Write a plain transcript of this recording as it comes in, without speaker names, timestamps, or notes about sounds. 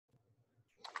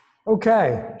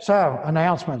Okay, so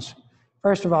announcements.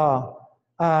 First of all,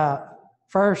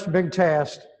 first big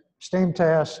test, STEAM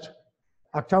test,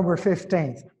 October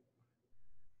 15th,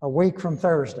 a week from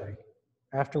Thursday,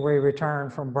 after we return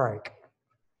from break.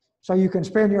 So you can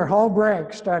spend your whole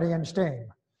break studying STEAM.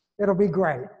 It'll be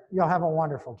great. You'll have a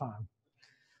wonderful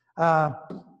time.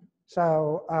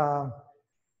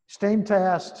 STEAM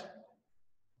test,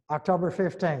 October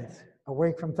 15th, a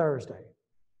week from Thursday,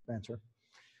 Spencer.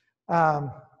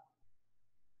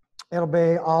 It'll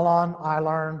be all on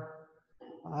iLearn.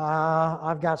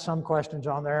 I've got some questions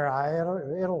on there.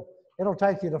 It'll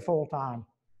take you the full time.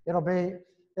 It'll be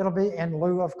in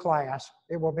lieu of class.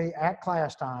 It will be at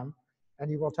class time,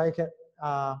 and you will take it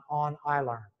on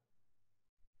iLearn.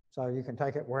 So you can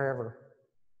take it wherever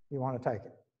you want to take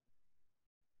it.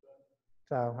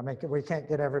 So I mean, we can't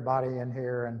get everybody in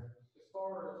here. And as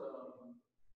far as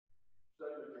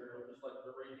study material, just like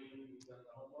the reading and the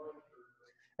homework.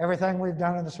 Everything we've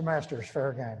done in the semester is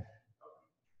fair game.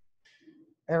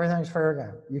 Everything's fair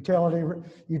game.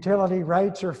 Utility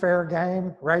rates are fair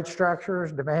game. Rate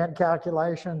structures, demand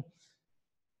calculation,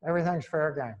 everything's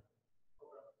fair game.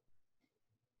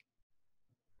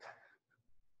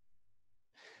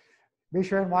 Be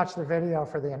sure and watch the video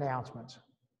for the announcements.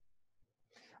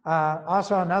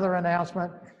 Also, another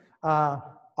announcement,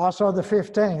 also the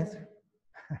 15th,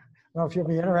 I don't know if you'll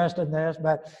be interested in this,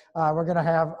 but we're going to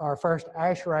have our first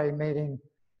ASHRAE meeting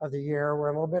of the year.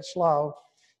 We're a little bit slow.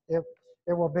 It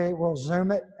will be, we'll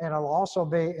Zoom it, and it'll also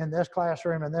be in this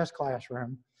classroom and this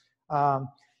classroom.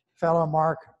 Fellow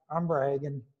Mark Umbreg,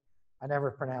 and I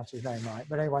never pronounce his name right,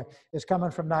 but anyway, is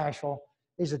coming from Nashville.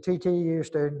 He's a TTU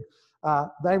student.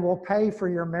 They will pay for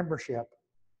your membership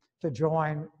to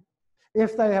join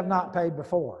if they have not paid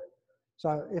before.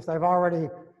 So if they've already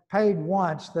paid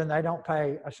once, then they don't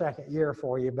pay a second year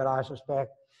for you, but I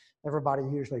suspect everybody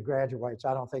usually graduates.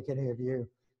 I don't think any of you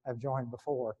have joined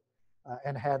before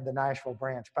and had the Nashville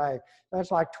branch pay.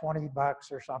 That's like $20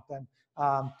 or something.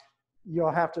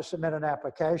 You'll have to submit an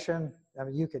application. I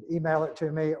mean, you could email it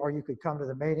to me, or you could come to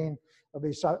the meeting. There'll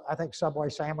be, I think, Subway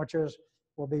sandwiches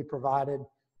will be provided.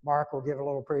 Mark will give a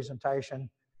little presentation,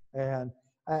 and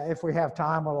if we have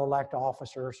time, we'll elect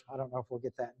officers. I don't know if we'll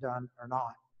get that done or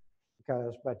not,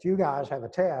 but you guys have a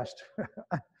test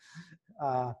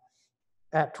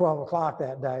at 12 o'clock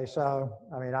that day. So,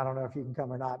 I mean, I don't know if you can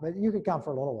come or not, but you could come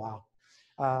for a little while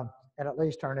and at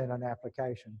least turn in an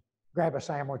application. Grab a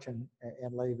sandwich and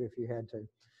leave if you had to.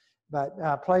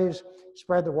 But please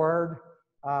spread the word.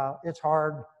 It's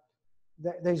hard.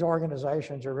 These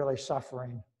organizations are really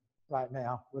suffering right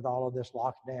now with all of this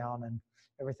lockdown and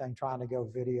everything trying to go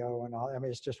video and all. I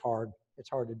mean, it's just hard. It's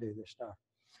hard to do this stuff.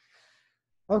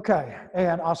 Okay,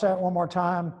 and I'll say it one more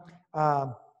time.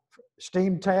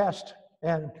 STEAM test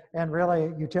and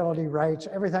really utility rates,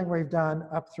 everything we've done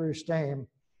up through STEAM,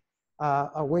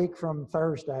 a week from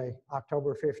Thursday,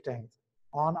 October 15th.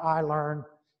 On iLearn,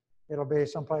 it'll be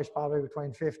someplace probably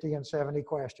between 50 and 70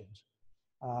 questions.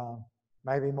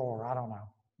 Maybe more, I don't know.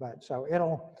 But so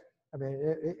it'll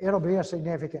be a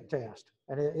significant test,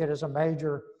 and it is a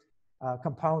major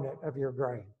component of your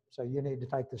grade. So you need to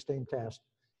take the STEAM test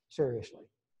seriously.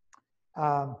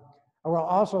 I will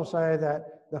also say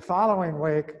that the following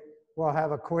week, we'll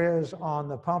have a quiz on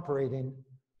the pump reading.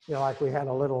 You know, like we had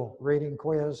a little reading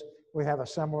quiz. We have a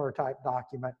similar type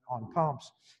document on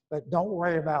pumps, but don't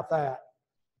worry about that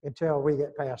until we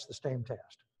get past the STEAM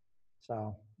test.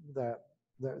 So the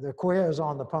quiz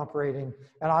on the pump reading,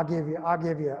 and I'll give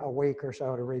you a week or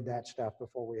so to read that stuff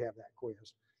before we have that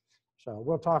quiz. So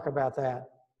we'll talk about that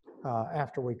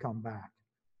after we come back.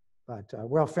 But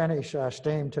we'll finish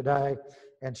STEAM today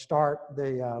and start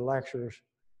the lectures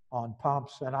on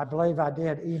pumps. And I believe I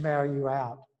did email you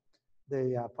out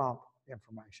the pump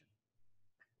information,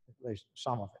 at least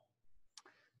some of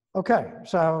it. Okay,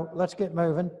 so let's get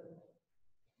moving.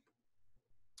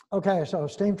 Okay, so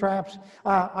steam traps.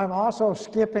 I'm also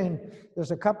skipping,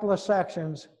 there's a couple of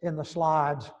sections in the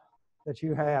slides that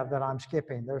you have that I'm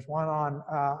skipping. There's one on,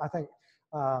 I think,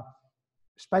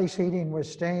 space heating with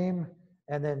steam,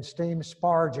 and then steam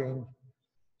sparging.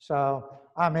 So,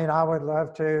 I mean, I would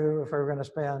love to, if we were going to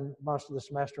spend most of the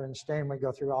semester in STEAM, we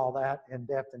go through all that in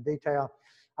depth and detail.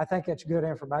 I think it's good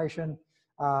information.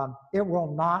 It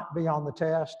will not be on the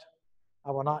test.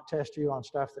 I will not test you on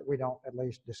stuff that we don't at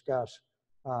least discuss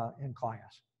in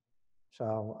class.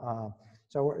 So,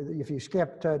 so if you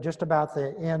skip to just about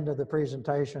the end of the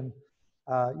presentation,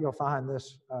 you'll find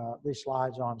these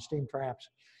slides on steam traps.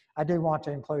 I do want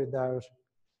to include those.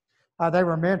 They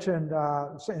were mentioned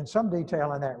in some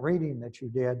detail in that reading that you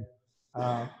did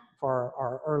for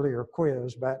our earlier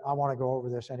quiz, but I want to go over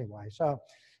this anyway. So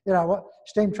You know, what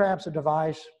steam trap's a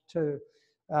device to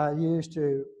use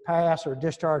to pass or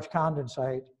discharge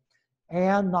condensate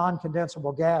and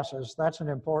non-condensable gases. That's an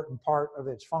important part of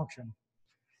its function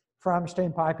from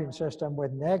steam piping system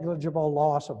with negligible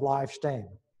loss of live steam.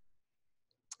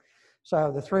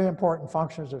 So the three important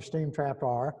functions of steam trap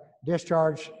are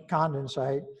discharge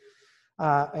condensate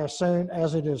as soon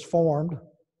as it is formed,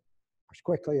 as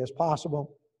quickly as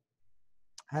possible,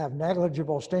 have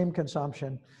negligible steam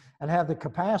consumption, and have the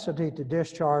capacity to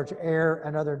discharge air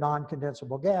and other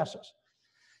non-condensable gases.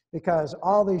 Because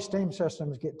all these steam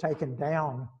systems get taken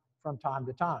down from time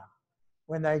to time.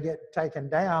 When they get taken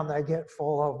down, they get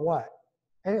full of what?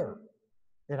 Air.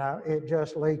 You know, it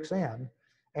just leaks in.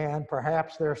 And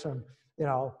perhaps there's some, you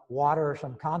know, water or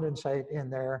some condensate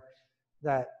in there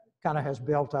that kind of has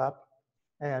built up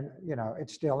and, you know,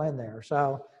 it's still in there.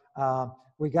 So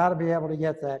we got to be able to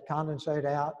get that condensate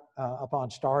out upon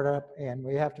startup, and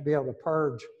we have to be able to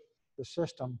purge the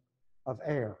system of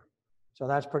air. So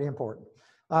that's pretty important.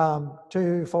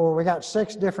 We got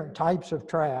 6 different types of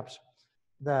traps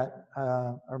that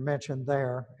are mentioned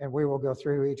there, and we will go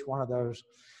through each one of those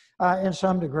in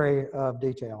some degree of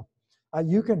detail.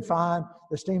 You can find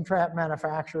the steam trap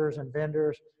manufacturers and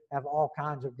vendors have all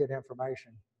kinds of good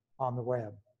information on the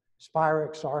web.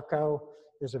 Spirax Sarco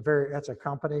is that's a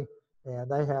company, and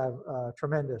they have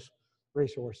tremendous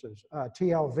resources.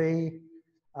 TLV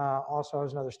also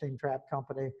is another steam trap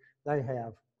company. They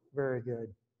have very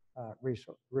good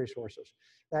resources.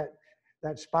 That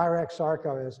Spirax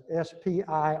Sarco is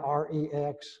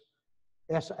S-P-I-R-E-X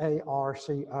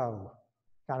S-A-R-C-O.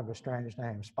 Kind of a strange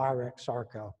name, Spirax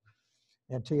Sarco.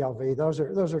 And TLV, those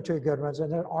are 2 good ones.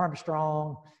 And then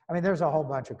Armstrong, I mean, there's a whole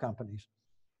bunch of companies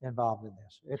involved in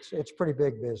this. It's pretty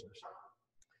big business.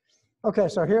 Okay,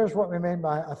 so here's what we mean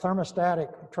by a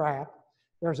thermostatic trap.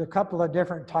 There's a couple of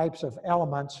different types of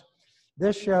elements.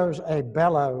 This shows a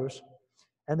bellows,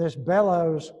 and this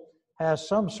bellows has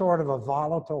some sort of a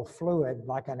volatile fluid,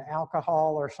 like an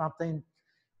alcohol or something,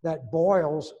 that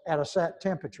boils at a set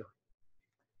temperature.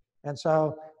 And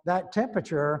so that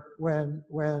temperature, when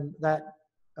that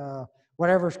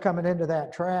whatever's coming into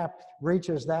that trap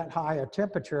reaches that high a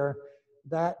temperature,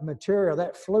 that material,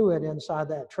 that fluid inside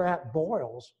that trap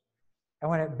boils. And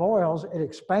when it boils, it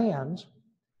expands,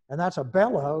 and that's a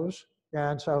bellows.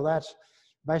 And so that's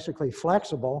basically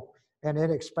flexible, and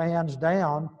it expands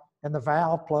down, and the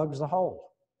valve plugs the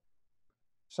hole.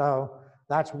 So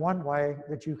that's one way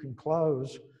that you can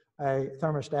close a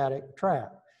thermostatic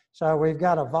trap. So we've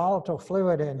got a volatile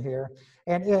fluid in here,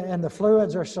 and the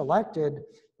fluids are selected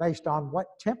based on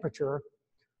what temperature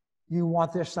you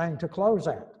want this thing to close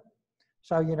at.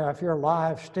 So, you know, if your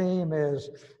live steam is,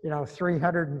 you know,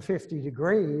 350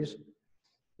 degrees,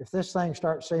 if this thing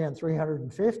starts saying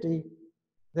 350,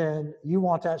 then you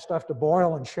want that stuff to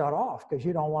boil and shut off because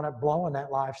you don't want it blowing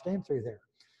that live steam through there.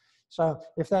 So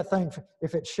if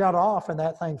it's shut off and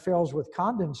that thing fills with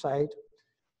condensate,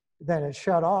 then it's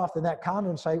shut off, then that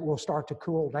condensate will start to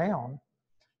cool down.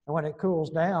 And when it cools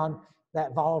down,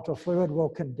 that volatile fluid will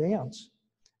condense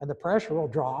and the pressure will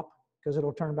drop because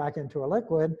it'll turn back into a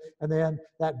liquid, and then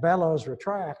that bellows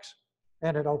retracts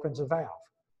and it opens the valve.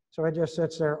 So it just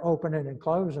sits there opening and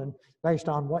closing based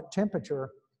on what temperature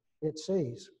it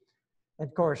sees. And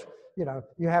of course, you know,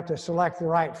 you have to select the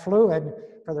right fluid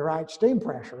for the right steam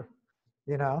pressure,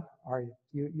 you know, or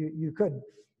you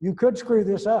could screw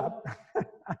this up.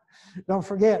 Don't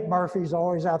forget, Murphy's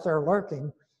always out there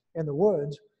lurking in the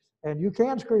woods, and you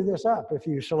can screw this up if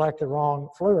you select the wrong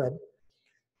fluid.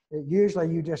 Usually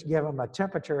you just give them a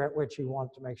temperature at which you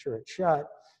want to make sure it's shut,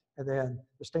 and then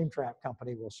the steam trap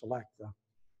company will select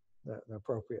the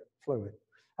appropriate fluid.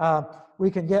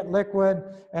 We can get liquid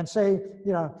and say,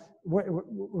 you know,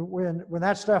 when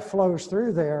that stuff flows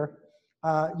through there,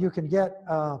 you can get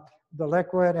the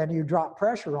liquid and you drop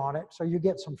pressure on it, so you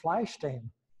get some flash steam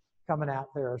coming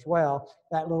out there as well.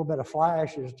 That little bit of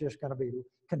flash is just going to be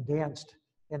condensed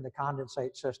in the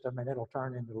condensate system, and it'll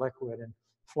turn into liquid and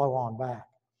flow on back.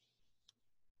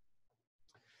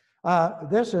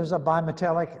 This is a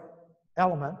bimetallic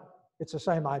element. It's the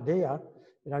same idea.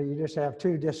 You know, you just have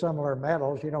 2 dissimilar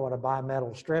metals. You know what a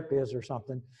bimetal strip is or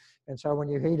something. And so when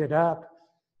you heat it up,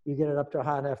 you get it up to a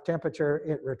high enough temperature,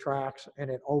 it retracts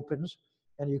and it opens,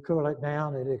 and you cool it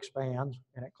down, it expands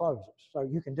and it closes. So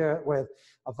you can do it with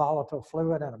a volatile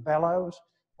fluid and a bellows,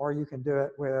 or you can do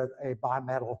it with a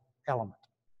bimetal element.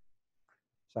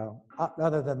 So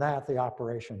other than that, the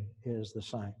operation is the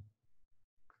same.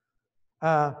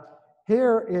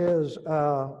 Here is,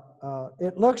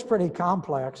 it looks pretty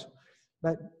complex,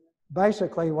 but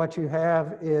basically what you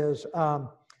have is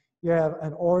you have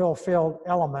an oil-filled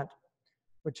element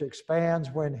which expands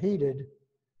when heated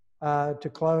to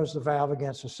close the valve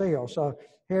against the seal. So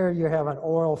here you have an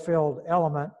oil-filled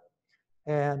element,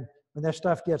 and when this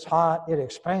stuff gets hot, it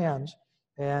expands.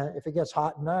 And if it gets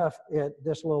hot enough,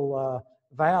 this little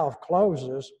valve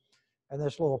closes, and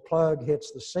this little plug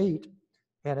hits the seat,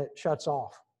 and it shuts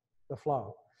off the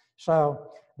flow.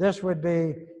 So this would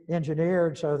be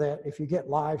engineered so that if you get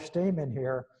live steam in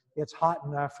here, it's hot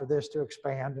enough for this to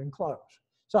expand and close.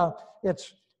 So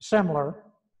it's similar.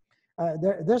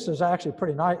 This is actually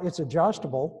pretty nice. It's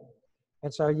adjustable.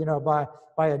 And so, you know, by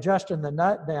adjusting the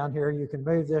nut down here, you can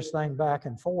move this thing back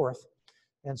and forth.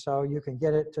 And so you can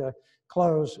get it to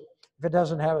close. If it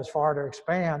doesn't have as far to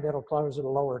expand, it'll close at a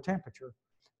lower temperature.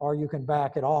 Or you can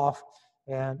back it off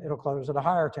and it'll close at a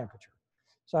higher temperature.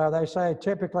 So they say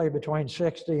typically between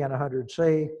 60 and 100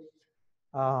 C.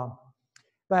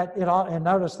 And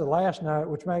notice the last note,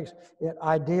 which makes it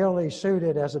ideally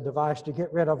suited as a device to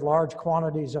get rid of large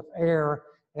quantities of air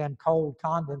and cold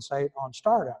condensate on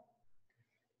startup.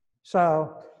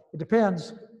 So it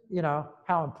depends, you know,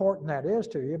 how important that is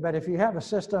to you. But if you have a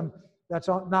system that's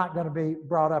not going to be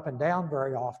brought up and down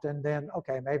very often, then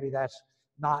okay, maybe that's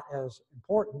not as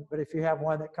important. But if you have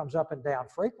one that comes up and down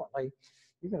frequently,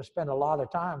 you're going to spend a lot of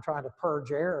time trying to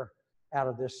purge air out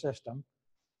of this system.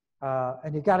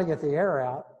 And you got to get the air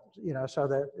out, you know, so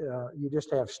that you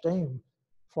just have steam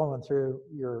flowing through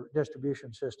your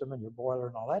distribution system and your boiler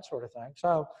and all that sort of thing.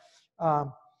 So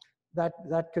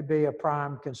that could be a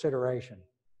prime consideration.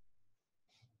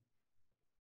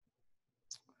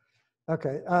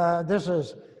 Okay, this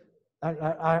is,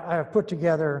 I have put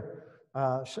together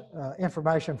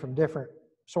information from different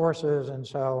sources, and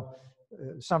so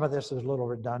some of this is a little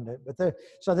redundant. But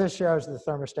so this shows the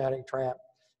thermostatic trap.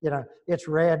 You know, it's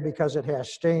red because it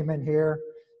has steam in here,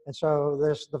 and so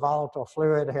the volatile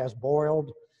fluid has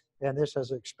boiled, and this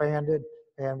has expanded,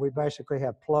 and we basically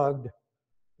have plugged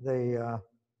the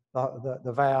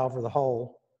valve or the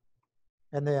hole,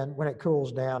 and then when it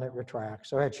cools down, it retracts.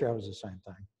 So it shows the same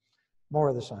thing, more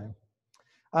of the same.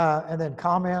 And then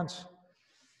comments.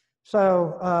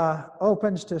 So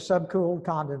opens to subcooled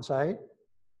condensate.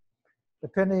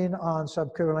 Depending on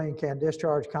subcooling, can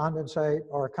discharge condensate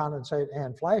or condensate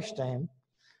and flash steam.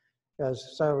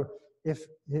 Because so if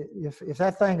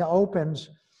that thing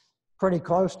opens pretty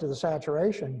close to the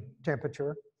saturation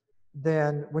temperature,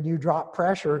 then when you drop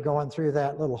pressure going through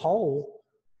that little hole,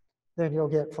 then you'll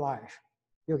get flash.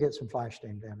 You'll get some flash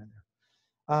steam down in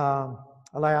there.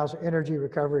 Allows energy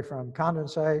recovery from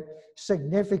condensate,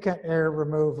 significant air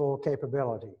removal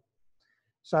capability.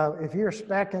 So if you're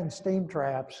speccing steam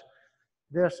traps,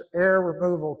 this air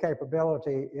removal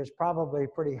capability is probably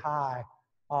pretty high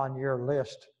on your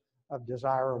list of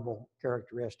desirable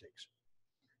characteristics.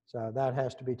 So that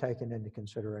has to be taken into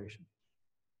consideration.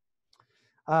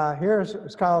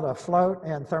 It's called a float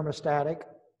and thermostatic,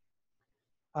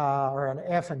 or an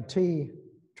F&T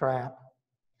trap.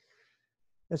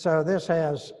 And so this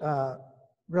has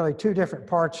really two different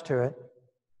parts to it.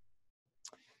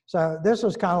 So this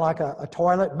is kind of like a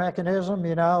toilet mechanism,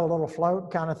 you know, a little float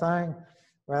kind of thing.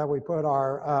 Well, we put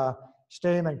our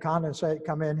steam and condensate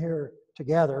come in here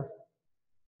together.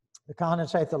 The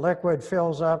condensate, the liquid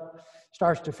fills up,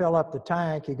 starts to fill up the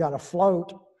tank. You got a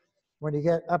float. When you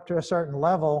get up to a certain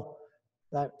level,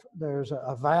 that there's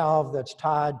a valve that's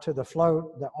tied to the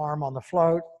float, the arm on the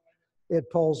float. It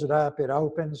pulls it up, it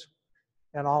opens,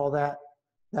 and all of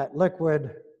that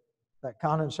liquid, that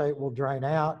condensate will drain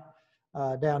out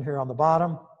down here on the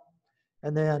bottom.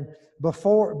 And then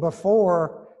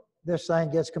before this thing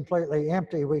gets completely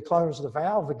empty, we close the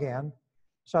valve again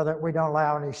so that we don't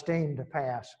allow any steam to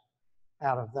pass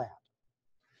out of that.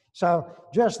 So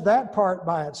just that part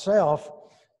by itself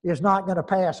is not going to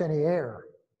pass any air.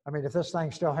 I mean, if this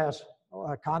thing still has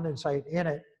condensate in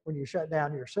it, when you shut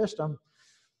down your system,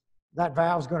 that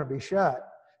valve's going to be shut.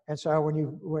 And so when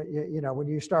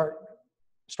you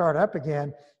start up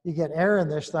again, you get air in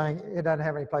this thing, it doesn't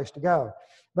have any place to go.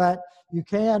 But you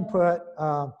can put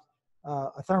a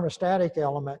thermostatic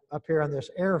element up here in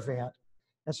this air vent.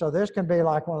 And so this can be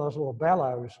like one of those little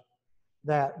bellows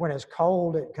that when it's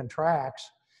cold, it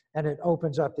contracts and it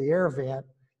opens up the air vent.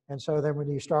 And so then when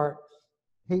you start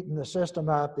heating the system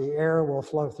up, the air will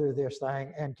flow through this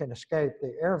thing and can escape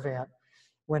the air vent.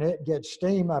 When it gets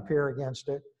steam up here against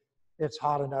it, it's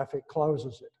hot enough, it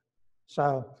closes it.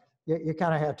 So you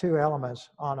kind of have two elements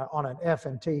on an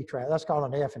F&T trap. That's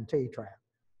called an F&T trap,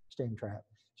 steam trap.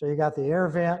 So you got the air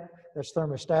vent that's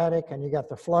thermostatic, and you got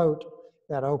the float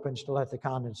that opens to let the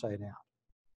condensate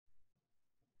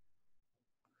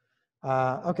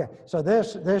out. Okay, so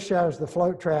this shows the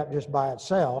float trap just by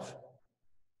itself.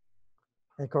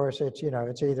 And of course, it's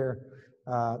either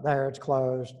There it's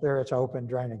closed. There it's open,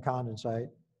 drain and condensate.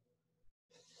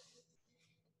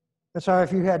 And so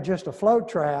if you had just a float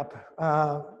trap,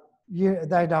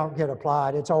 they don't get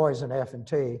applied. It's always an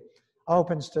F&T.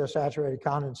 Opens to saturated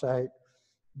condensate,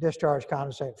 discharge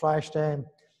condensate, flash steam,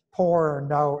 pour or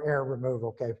no air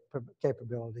removal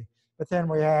capability. But then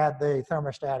we add the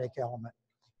thermostatic element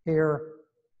here,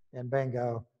 and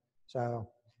bingo. So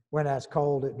when that's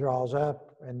cold, it draws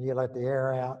up and you let the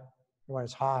air out. When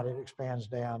it's hot, it expands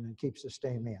down and keeps the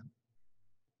steam in.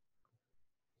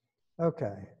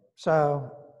 Okay,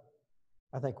 so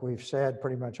I think we've said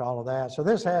pretty much all of that. So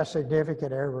this has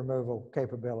significant air removal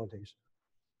capabilities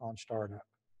on startup,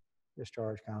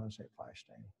 discharge, condensate, flash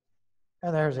steam.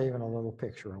 And there's even a little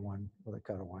picture of one with a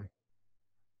cutaway.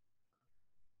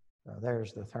 So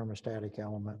there's the thermostatic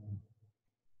element and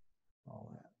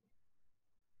all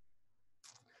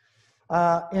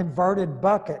that. Inverted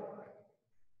bucket.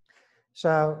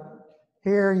 So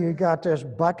here you got this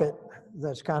bucket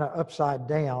that's kind of upside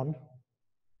down.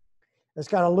 It's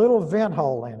got a little vent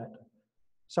hole in it.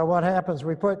 So what happens,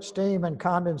 we put steam and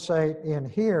condensate in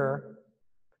here.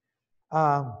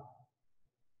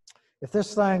 If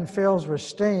this thing fills with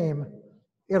steam,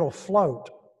 it'll float.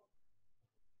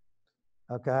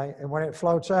 Okay, and when it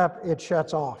floats up, it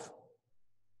shuts off.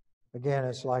 Again,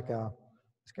 it's like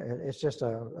it's just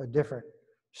a different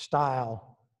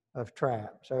style of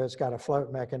trap. So it's got a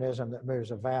float mechanism that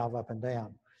moves a valve up and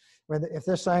down. If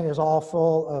this thing is all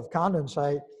full of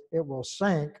condensate, it will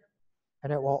sink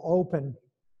and it will open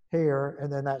here,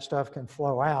 and then that stuff can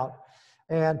flow out.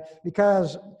 And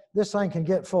because this thing can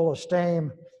get full of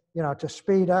steam, you know, to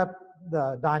speed up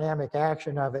the dynamic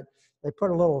action of it, they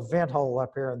put a little vent hole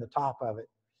up here in the top of it,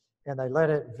 and they let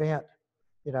it vent.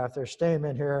 You know, if there's steam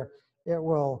in here, it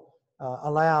will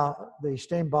allow the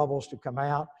steam bubbles to come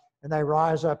out, and they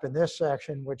rise up in this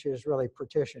section, which is really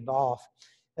partitioned off,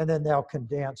 and then they'll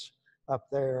condense up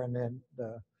there, and then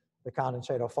the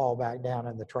condensate will fall back down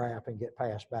in the trap and get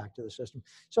passed back to the system.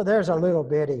 So there's a little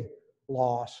bitty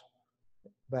loss,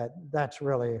 but that's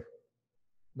really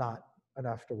not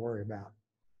enough to worry about.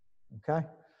 Okay,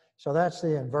 so that's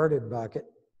the inverted bucket.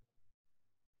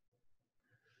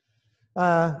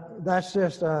 That's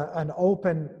just an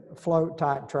open float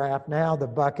type trap. Now the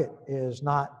bucket is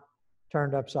not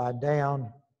turned upside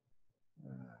down.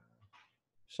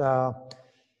 So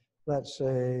let's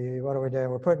see, what are we doing?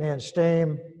 We're putting in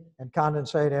steam and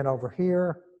condensate in over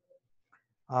here.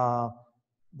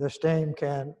 The steam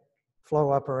can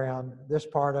flow up around this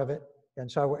part of it.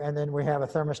 And then we have a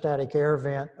thermostatic air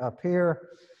vent up here.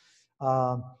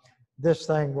 This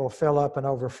thing will fill up and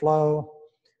overflow.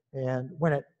 And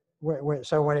when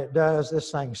it does,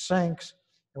 this thing sinks.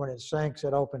 And when it sinks,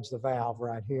 it opens the valve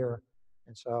right here.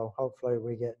 And so hopefully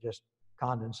we get just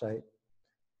condensate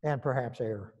and perhaps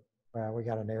air. Well, we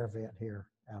got an air vent here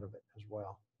out of it as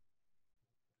well.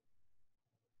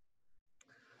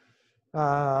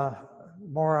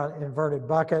 More on inverted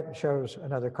bucket, shows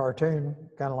another cartoon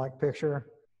kind of like picture.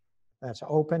 That's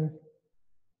open.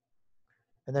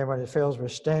 And then when it fills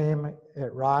with steam,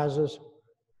 it rises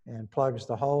and plugs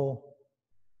the hole.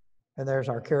 And there's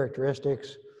our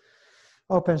characteristics.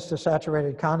 Opens to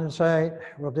saturated condensate,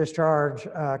 will discharge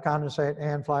condensate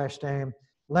and flash steam.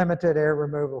 Limited air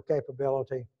removal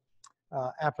capability.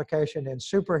 Application in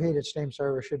superheated steam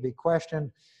service should be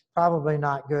questioned. Probably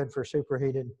not good for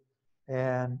superheated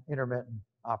and intermittent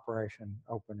operation,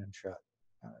 open and shut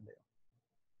kind of deal.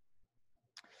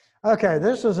 Okay,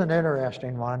 this is an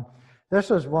interesting one. This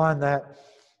is one that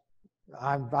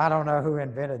I don't know who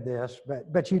invented this,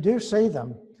 but you do see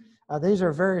them. These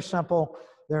are very simple.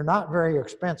 They're not very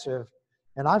expensive,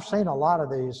 and I've seen a lot of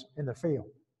these in the field.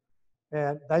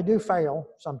 And they do fail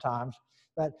sometimes,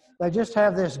 but they just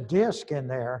have this disc in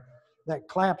there that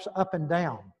claps up and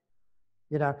down.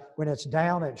 You know, when it's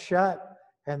down, it's shut,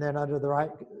 and then under the right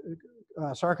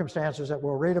circumstances that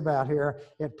we'll read about here,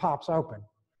 it pops open.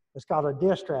 It's called a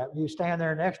disc trap. You stand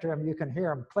there next to them, you can hear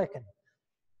them clicking,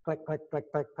 click, click, click,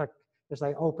 click, click, as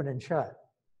they open and shut.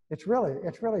 It's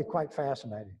really quite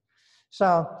fascinating.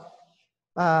 So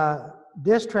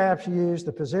disc traps use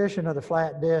the position of the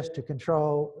flat disc to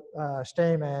control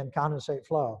steam and condensate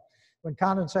flow. When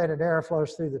condensated air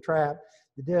flows through the trap,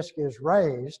 the disc is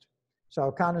raised.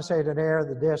 So condensated air,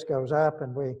 the disc goes up,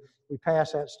 and we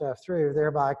pass that stuff through,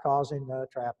 thereby causing the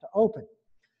trap to open.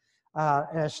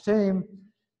 As steam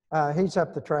heats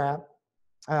up the trap,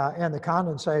 and the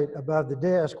condensate above the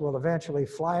disc will eventually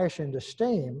flash into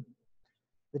steam,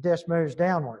 the disc moves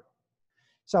downward.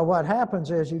 So what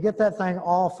happens is you get that thing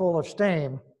all full of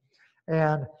steam,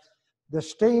 and the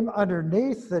steam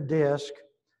underneath the disc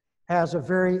has a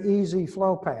very easy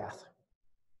flow path.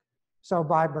 So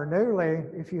by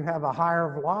Bernoulli, if you have a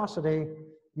higher velocity,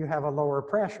 you have a lower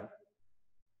pressure.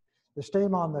 The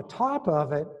steam on the top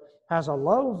of it has a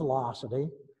low velocity,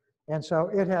 and so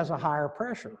it has a higher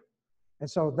pressure. And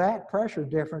so that pressure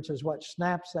difference is what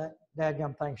snaps that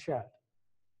dadgum thing shut.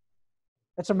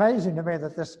 It's amazing to me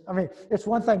that this, I mean, it's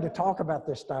one thing to talk about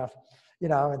this stuff, you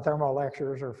know, in thermal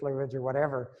lectures or fluids or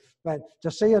whatever, but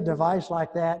to see a device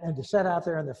like that and to sit out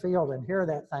there in the field and hear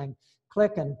that thing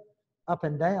clicking up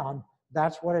and down,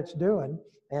 that's what it's doing.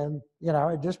 And, you know,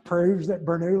 it just proves that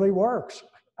Bernoulli works.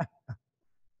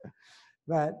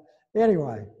 But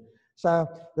anyway, so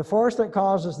the force that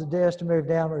causes the disc to move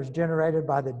downward is generated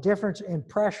by the difference in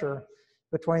pressure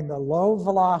between the low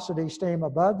velocity steam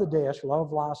above the disc, low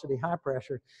velocity, high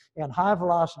pressure, and high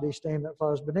velocity steam that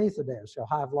flows beneath the disc, so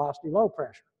high velocity, low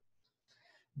pressure.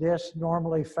 Discs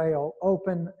normally fail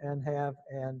open and have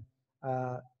an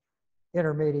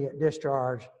intermediate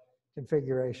discharge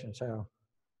configuration. So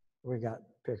we got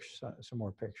pictures, some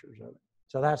more pictures of it.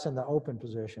 So that's in the open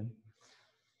position.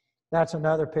 That's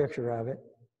another picture of it.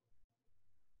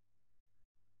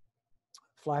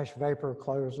 Flash vapor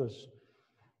closes,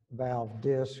 valve,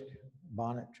 disc,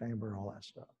 bonnet, chamber, all that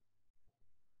stuff.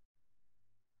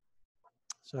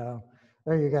 So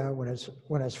there you go.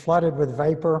 When it's flooded with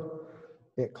vapor,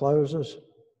 it closes.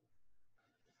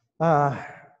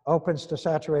 Opens to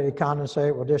saturated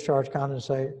condensate, will discharge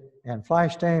condensate, and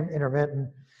flash steam, intermittent,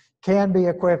 can be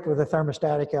equipped with a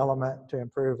thermostatic element to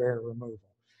improve air removal.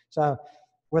 So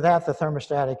without the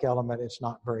thermostatic element, it's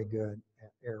not very good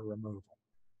at air removal.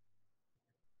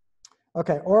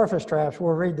 Okay, orifice traps,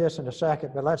 we'll read this in a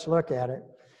second, but let's look at it.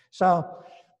 So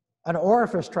an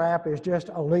orifice trap is just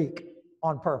a leak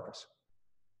on purpose,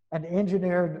 an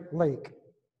engineered leak.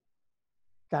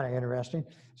 Kind of interesting.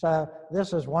 So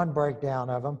this is one breakdown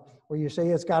of them, where you see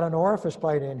it's got an orifice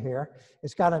plate in here.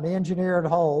 It's got an engineered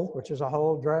hole, which is a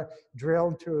hole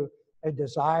drilled to a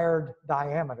desired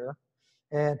diameter.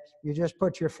 And you just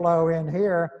put your flow in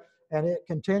here, and it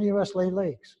continuously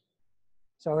leaks.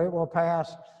 So it will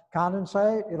pass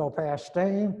condensate, it'll pass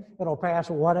steam, it'll pass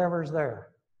whatever's there.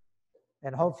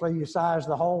 And hopefully you size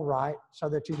the hole right so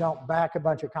that you don't back a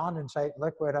bunch of condensate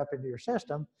liquid up into your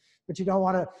system, but you don't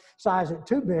want to size it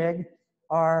too big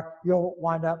or you'll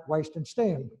wind up wasting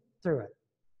steam through it.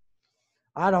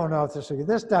 I don't know if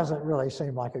this doesn't really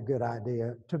seem like a good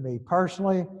idea to me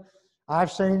personally.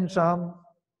 I've seen some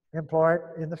employ it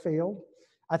in the field.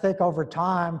 I think over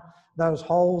time, those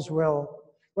holes will,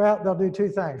 well, they'll do two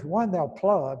things. One, they'll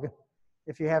plug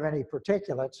if you have any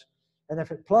particulates. And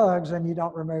if it plugs, then you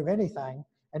don't remove anything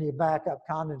and you back up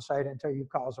condensate until you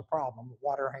cause a problem,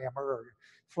 water hammer or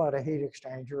flood a heat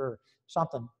exchanger or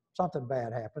something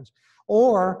bad happens.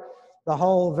 Or the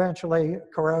hole eventually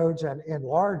corrodes and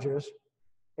enlarges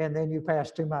and then you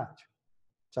pass too much.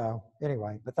 So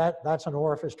anyway, but that's an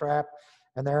orifice trap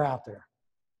and they're out there.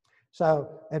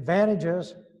 So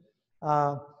advantages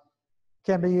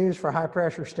can be used for high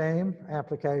pressure steam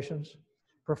applications.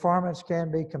 Performance can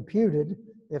be computed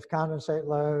if condensate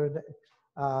load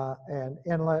and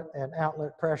inlet and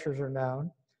outlet pressures are known.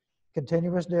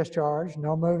 Continuous discharge,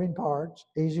 no moving parts,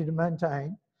 easy to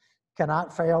maintain,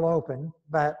 cannot fail open,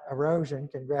 but erosion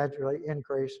can gradually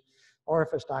increase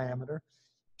orifice diameter.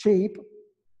 Cheap,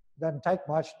 doesn't take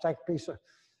much to take a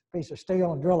piece of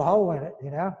steel and drill a hole in it,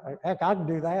 you know. Heck, I can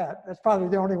do that. That's probably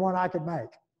the only one I could make.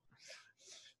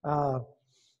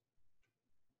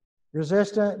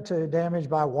 Resistant to damage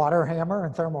by water hammer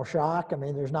and thermal shock. I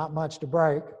mean, there's not much to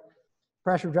break.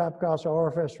 Pressure drop across the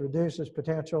orifice reduces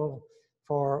potential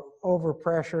for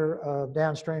overpressure of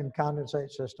downstream condensate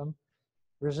system.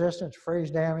 Resistance freeze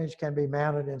damage can be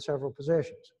mounted in several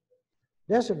positions.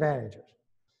 Disadvantages.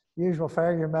 Usual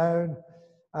failure mode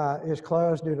is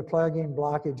closed due to plugging,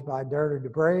 blockage by dirt or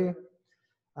debris.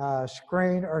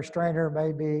 Screen or strainer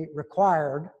may be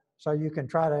required, so you can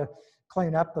try to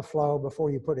clean up the flow before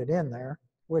you put it in there,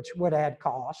 which would add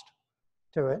cost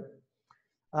to it.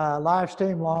 Live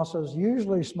steam losses,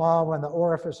 usually small when the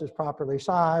orifice is properly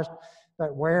sized,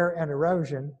 but wear and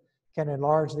erosion can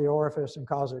enlarge the orifice and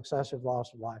cause excessive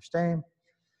loss of live steam.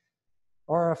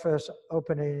 Orifice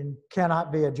opening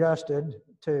cannot be adjusted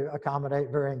to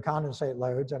accommodate varying condensate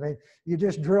loads. I mean, you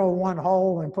just drill one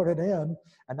hole and put it in,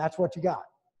 and that's what you got,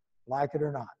 like it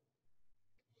or not.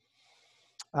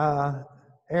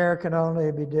 Air can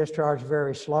only be discharged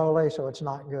very slowly, so it's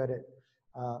not good at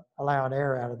allowing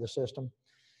air out of the system.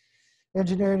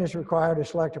 Engineering is required to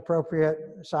select appropriate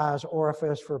size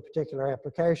orifice for a particular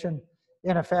application.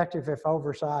 Ineffective if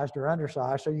oversized or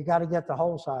undersized, so you got to get the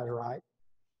hole size right.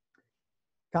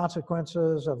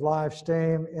 Consequences of live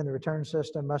steam in the return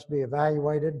system must be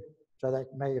evaluated. So that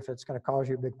may, if it's going to cause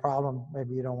you a big problem,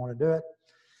 maybe you don't want to do it.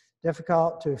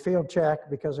 Difficult to field check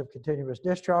because of continuous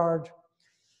discharge.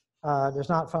 Does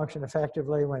not function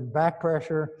effectively when back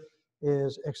pressure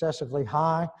is excessively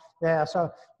high. Yeah,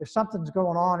 so if something's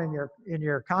going on in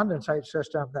your condensate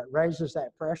system that raises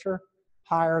that pressure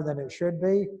higher than it should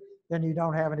be, then you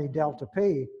don't have any delta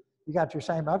P. You got your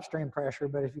same upstream pressure,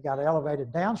 but if you got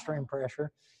elevated downstream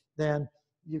pressure, then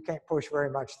you can't push very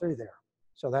much through there.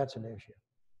 So that's an issue.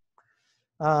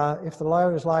 If the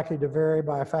load is likely to vary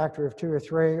by a factor of 2 or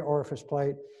 3, orifice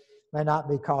plate may not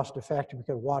be cost effective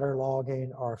because water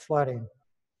logging or flooding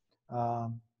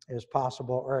is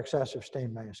possible, or excessive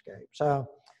steam may escape. So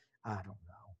I don't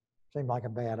know. Seemed like a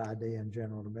bad idea in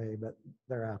general to me, but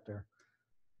they're out there.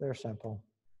 They're simple,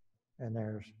 and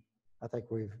I think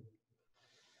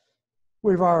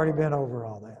we've already been over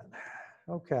all that.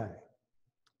 Okay.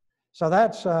 So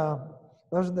that's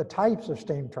those are the types of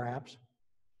steam traps.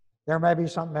 There may be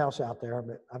something else out there,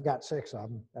 but I've got 6 of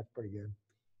them. That's pretty good.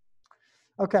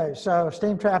 Okay, so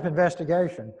steam trap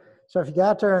investigation. So if you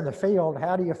got there in the field,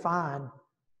 how do you find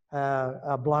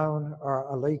a blown or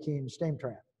a leaking steam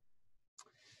trap?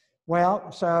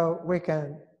 Well, so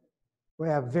we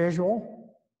have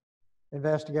visual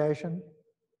investigation,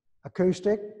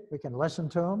 acoustic, we can listen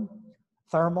to them,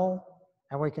 thermal,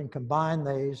 and we can combine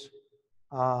these,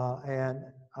 and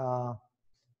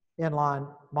inline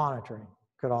monitoring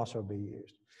could also be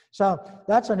used. So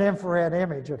that's an infrared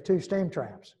image of 2 steam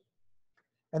traps.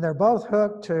 And they're both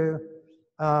hooked to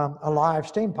a live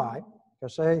steam pipe. You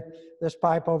see this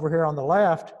pipe over here on the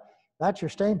left, that's your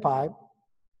steam pipe.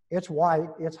 It's white,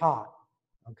 it's hot,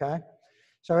 okay?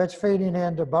 So it's feeding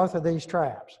into both of these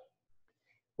traps.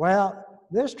 Well,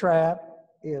 this trap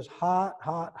is hot,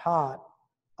 hot, hot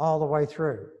all the way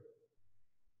through.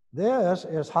 This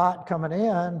is hot coming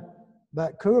in,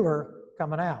 but cooler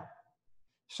coming out.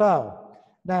 So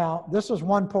now this is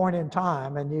one point in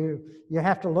time, and you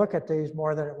have to look at these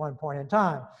more than at one point in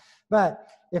time. But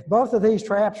if both of these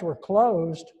traps were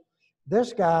closed,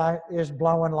 this guy is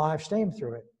blowing live steam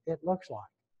through it, it looks like.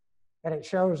 And it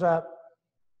shows up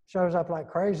like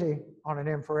crazy on an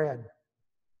infrared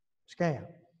scan.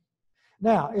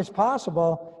 Now, it's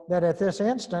possible that at this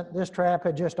instant, this trap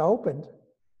had just opened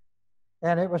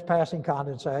and it was passing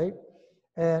condensate,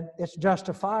 and it's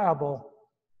justifiable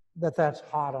that that's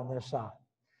hot on this side.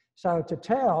 So to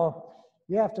tell,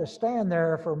 you have to stand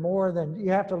there for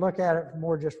you have to look at it for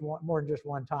more than just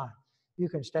one time. You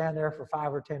can stand there for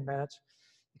 5 or 10 minutes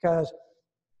because,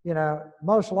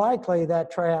 most likely that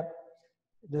trap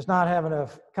does not have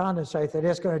enough condensate that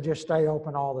it's going to just stay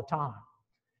open all the time.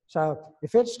 So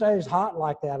if it stays hot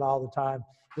like that all the time,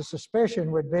 the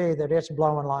suspicion would be that it's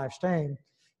blowing live steam.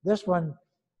 This one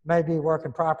may be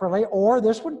working properly, or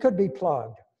this one could be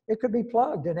plugged. It could be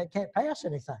plugged and it can't pass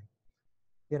anything,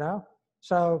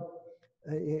 So,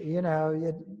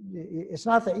 it's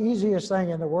not the easiest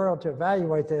thing in the world to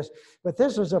evaluate this, but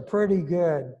this is a pretty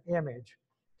good image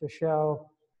to show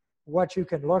what you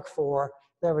can look for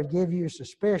that would give you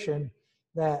suspicion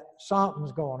that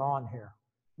something's going on here.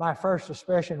 My first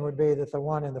suspicion would be that the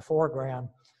one in the foreground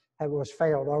was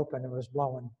failed open and was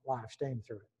blowing live steam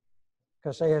through it.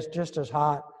 Because say it's just as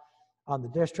hot on the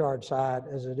discharge side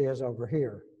as it is over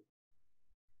here.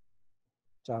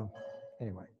 So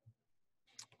anyway.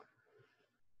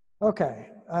 Okay,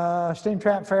 steam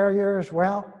trap failures,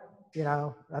 well,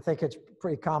 I think it's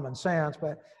pretty common sense,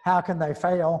 but how can they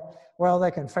fail? Well,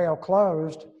 they can fail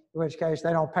closed, in which case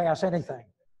they don't pass anything,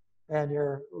 and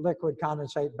your liquid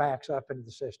condensate backs up into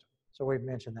the system. So we've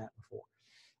mentioned that before.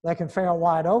 They can fail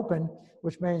wide open,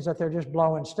 which means that they're just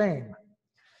blowing steam.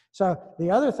 So the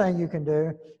other thing you can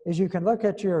do is you can look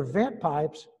at your vent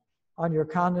pipes on your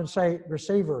condensate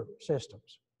receiver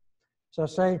systems. So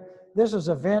say this is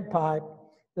a vent pipe,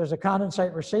 there's a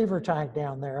condensate receiver tank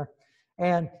down there,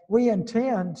 and we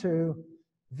intend to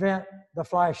vent the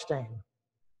flash steam.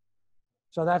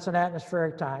 So that's an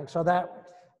atmospheric tank. So that,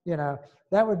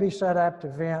 that would be set up to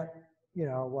vent,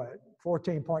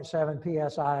 14.7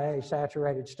 psia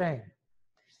saturated steam.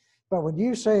 But when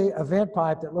you see a vent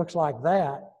pipe that looks like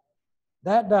that,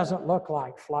 that doesn't look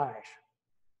like flash.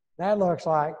 That looks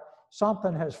like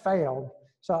something has failed.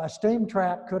 So a steam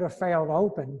trap could have failed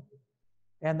open,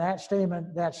 and that steam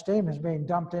is being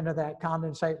dumped into that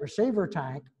condensate receiver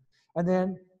tank, and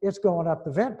then it's going up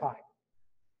the vent pipe.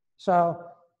 So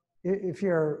if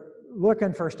you're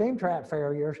looking for steam trap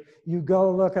failures, you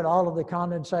go look at all of the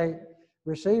condensate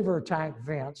receiver tank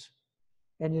vents,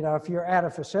 and if you're at a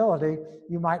facility,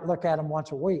 you might look at them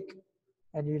once a week,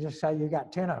 and you just say you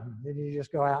got 10 of them, then you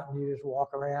just go out and you just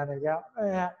walk around and go,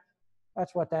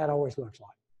 that's what that always looks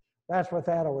like. That's what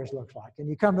that always looks like. And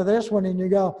you come to this one and you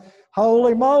go,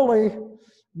 holy moly.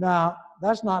 Now,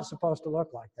 that's not supposed to look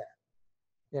like that.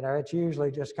 You know, it's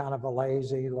usually just kind of a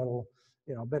lazy little,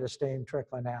 you know, bit of steam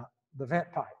trickling out the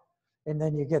vent pipe. And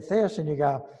then you get this and you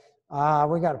go,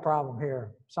 we got a problem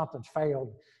here. Something's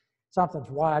failed.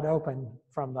 Something's wide open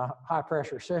from the high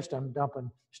pressure system, dumping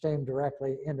steam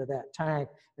directly into that tank,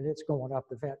 and it's going up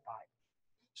the vent pipe.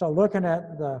 So looking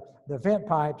at the vent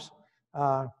pipes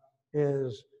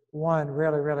is one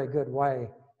really, really good way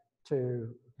to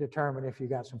determine if you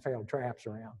got some failed traps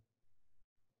around.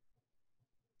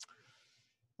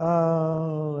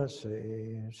 Let's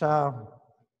see. So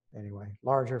anyway,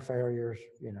 larger failures,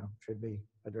 you know, should be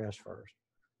addressed first.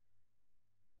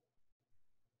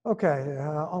 Okay,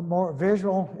 on more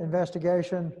visual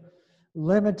investigation,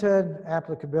 limited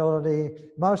applicability.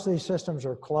 Most of these systems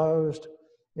are closed.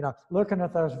 You know, looking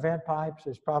at those vent pipes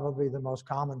is probably the most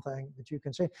common thing that you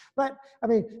can see. But I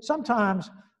mean, sometimes,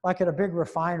 like at a big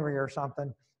refinery or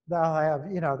something, they'll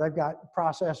have, you know, they've got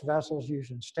process vessels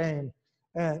using steam,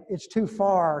 and it's too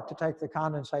far to take the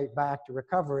condensate back to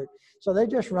recover it. So they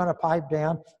just run a pipe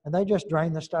down and they just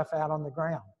drain the stuff out on the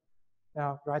ground. You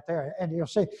know, right there, and you'll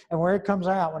see, and where it comes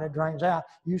out, when it drains out,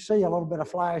 you see a little bit of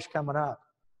flash coming up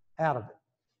out of it.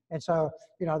 And so,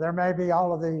 you know, there may be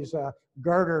all of these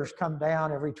girders come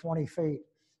down every 20 feet,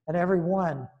 and every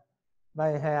one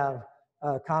may have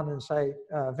a condensate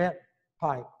vent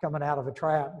pipe coming out of a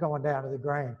trap going down to the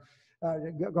grain,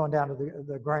 going down to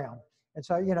the ground. And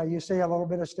so, you know, you see a little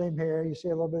bit of steam here, you see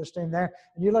a little bit of steam there,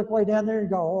 and you look way down there and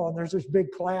go, oh, and there's this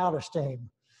big cloud of steam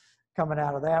coming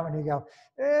out of that one. You go,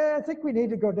 I think we need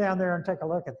to go down there and take a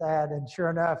look at that. And sure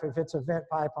enough, if it's a vent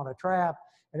pipe on a trap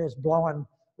and it's blowing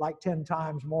like 10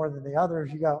 times more than the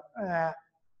others, you go,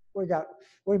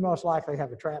 we most likely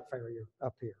have a trap failure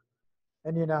up here.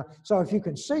 And you know, so if you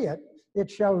can see it,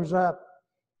 it shows up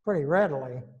pretty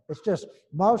readily. It's just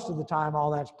most of the time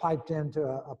all that's piped into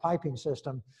a piping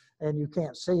system and you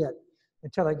can't see it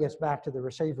until it gets back to the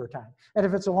receiver tank. And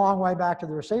if it's a long way back to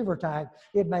the receiver tank,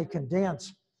 it may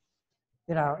condense,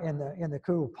 you know, in the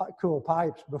cool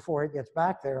pipes before it gets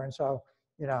back there. And so,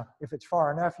 you know, if it's far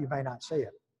enough, you may not see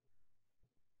it.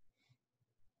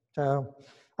 So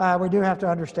we do have to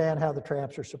understand how the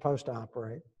traps are supposed to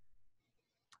operate.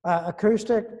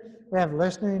 Acoustic, we have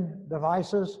listening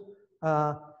devices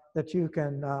that you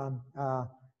can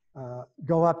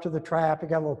go up to the trap. You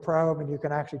got a little probe and you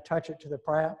can actually touch it to the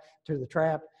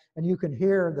trap, and you can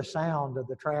hear the sound of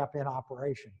the trap in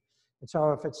operation. And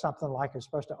so if it's something like it's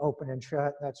supposed to open and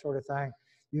shut, that sort of thing,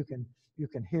 you can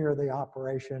hear the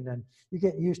operation, and you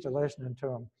get used to listening to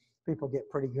them. People get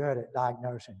pretty good at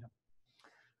diagnosing them.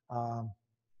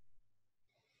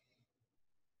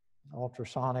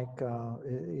 Ultrasonic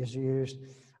is used.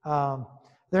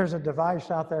 There's a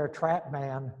device out there,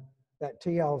 TrapMan, that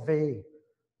TLV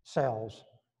sells,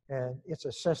 and it's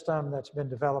a system that's been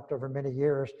developed over many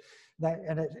years,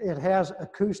 and it has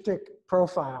acoustic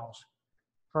profiles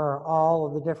for all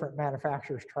of the different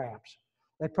manufacturers' traps.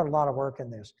 They put a lot of work in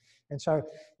this. And so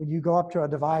when you go up to a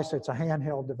device, it's a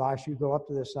handheld device, you go up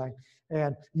to this thing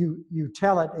and you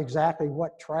tell it exactly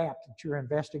what trap that you're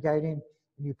investigating,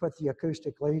 and you put the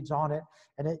acoustic leads on it,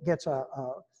 and it gets a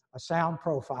sound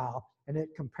profile, and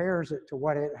it compares it to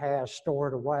what it has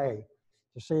stored away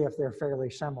to see if they're fairly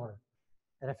similar.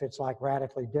 And if it's like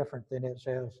radically different, then it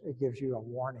says, it gives you a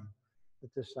warning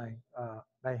that this thing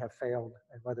may have failed,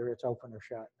 and whether it's open or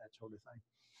shut, that sort of thing.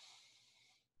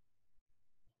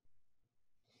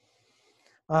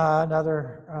 I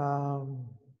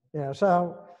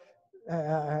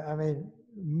mean,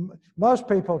 most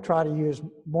people try to use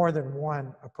more than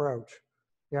one approach.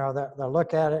 You know, they'll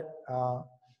look at it on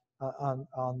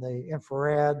the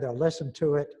infrared, they'll listen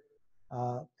to it,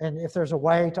 and if there's a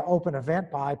way to open a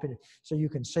vent pipe and so you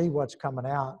can see what's coming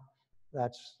out,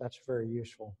 that's very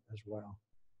useful as well.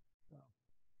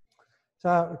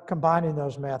 So combining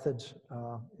those methods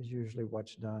is usually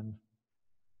what's done.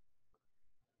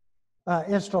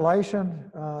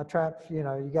 Installation, traps, you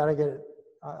know, you got to get it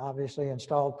obviously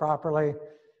installed properly.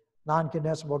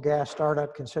 Non-condensable gas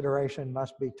startup consideration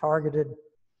must be targeted.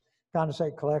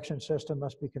 Condensate collection system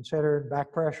must be considered.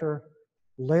 Back pressure,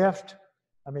 lift.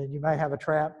 I mean, you may have a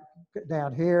trap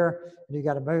down here, and you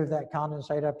got to move that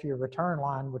condensate up to your return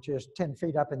line, which is 10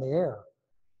 feet up in the air.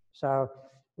 So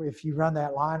if you run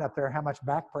that line up there, how much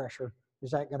back pressure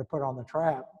is that going to put on the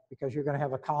trap? Because you're going to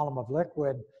have a column of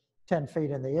liquid 10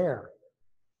 feet in the air.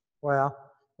 Well,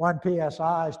 1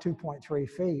 PSI is 2.3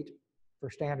 feet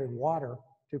for standard water,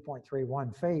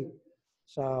 2.31 feet.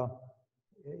 So,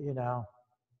 you know,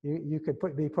 you could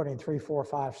be putting 3, 4,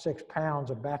 5, 6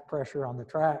 pounds of back pressure on the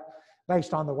trap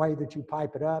based on the way that you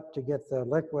pipe it up to get the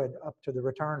liquid up to the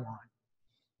return line.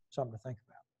 Something to think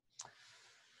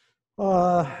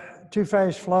about.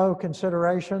 Two-phase flow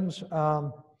considerations.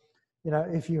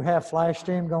 If you have flash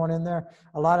steam going in there,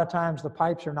 a lot of times the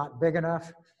pipes are not big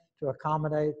enough to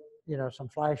accommodate, some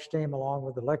flash steam along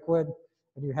with the liquid,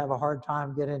 and you have a hard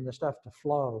time getting the stuff to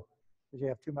flow because you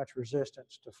have too much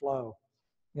resistance to flow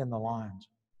in the lines.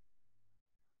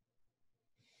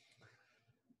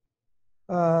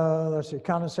 Let's see,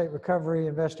 condensate recovery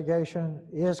investigation.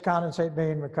 Is condensate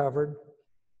being recovered?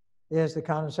 Is the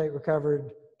condensate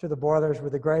recovered to the boilers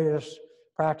with the greatest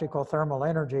practical thermal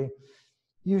energy?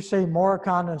 You see more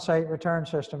condensate return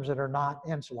systems that are not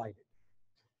insulated.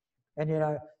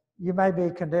 And you may be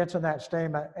condensing that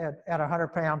steam at 100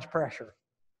 pounds pressure,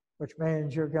 which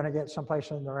means you're going to get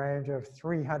someplace in the range of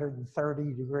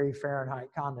 330 degree Fahrenheit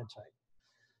condensate.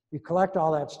 You collect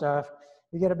all that stuff,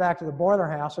 you get it back to the boiler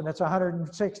house, and it's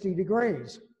 160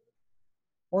 degrees.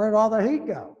 Where did all the heat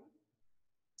go?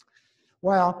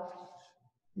 Well,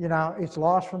 it's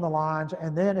lost from the lines,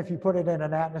 and then if you put it in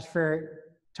an atmospheric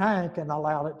tank and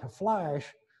allowed it to flash,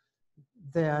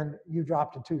 then you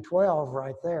dropped to 212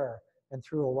 right there and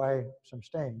threw away some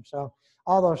steam. So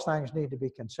all those things need to be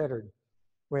considered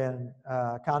when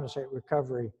condensate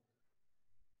recovery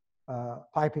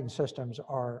piping systems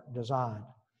are designed.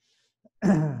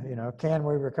 Can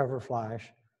we recover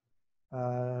flash?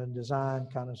 Design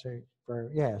condensate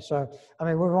so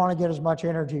we want to get as much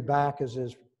energy back as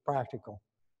is practical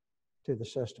to the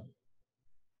system.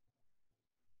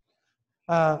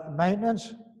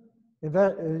 Maintenance,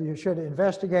 you should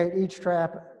investigate each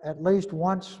trap at least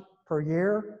once per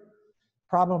year.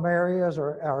 Problem areas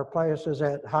are places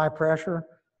at high pressure,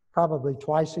 probably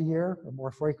twice a year or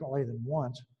more frequently than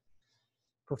once.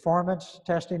 Performance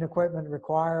testing equipment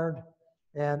required,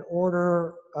 and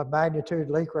order of magnitude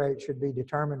leak rate should be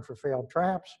determined for failed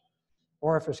traps.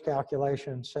 Orifice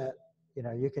calculation set,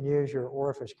 you can use your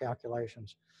orifice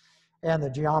calculations and the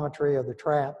geometry of the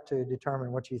trap to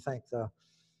determine what you think the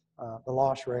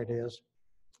loss rate is.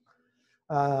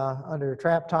 Under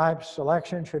trap types,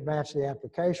 selection should match the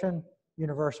application.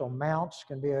 Universal mounts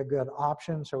can be a good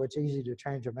option, so it's easy to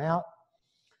change them out.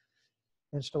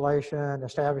 Installation,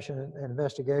 establishing an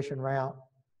investigation route,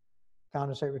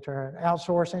 condensate return,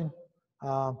 outsourcing.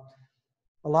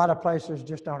 A lot of places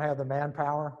just don't have the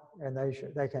manpower, and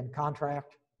they can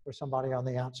contract with somebody on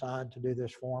the outside to do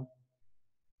this for them.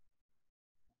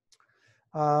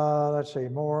 Let's see,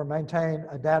 more, maintain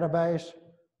a database.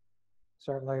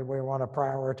 Certainly we want to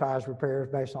prioritize repairs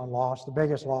based on loss. The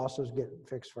biggest losses get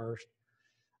fixed first.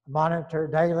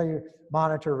 Daily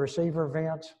monitor receiver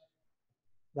vents.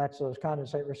 That's those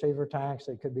condensate receiver tanks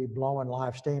that could be blowing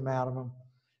live steam out of them,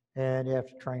 and you have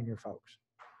to train your folks.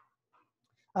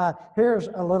 Here's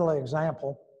a little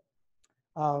example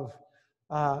of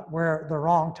where the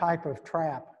wrong type of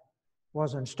trap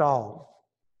was installed.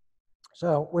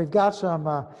 So we've got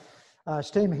some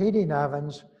steam heating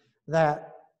ovens that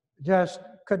just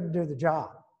couldn't do the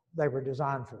job they were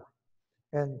designed for.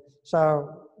 And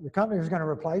so the company was going to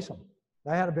replace them.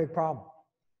 They had a big problem.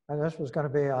 And this was going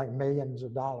to be like millions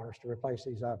of dollars to replace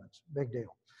these ovens. Big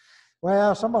deal.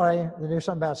 Well, somebody that knew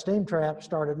something about steam traps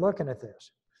started looking at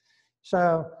this.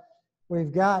 So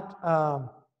we've got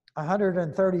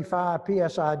 135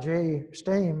 PSIG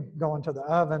steam going to the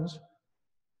ovens.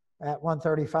 At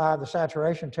 135, the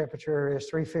saturation temperature is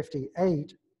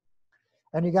 358.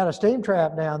 And you got a steam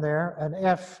trap down there,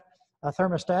 a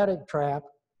thermostatic trap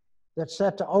that's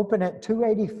set to open at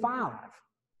 285.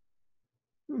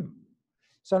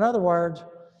 So in other words,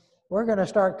 we're going to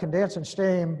start condensing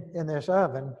steam in this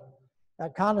oven.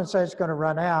 That condensate's going to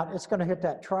run out. It's going to hit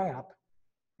that trap.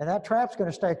 And that trap's going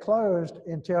to stay closed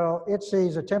until it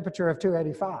sees a temperature of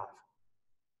 285.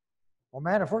 Well,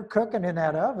 man, if we're cooking in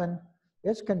that oven,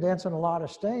 it's condensing a lot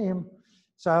of steam.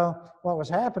 So what was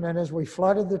happening is we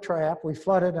flooded the trap. We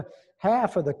flooded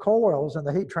half of the coils and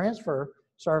the heat transfer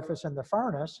surface in the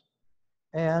furnace.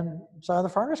 And so the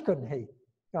furnace couldn't heat.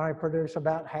 It only produced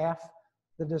about half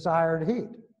the desired heat.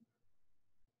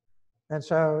 And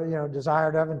so,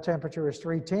 desired oven temperature is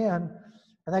 310,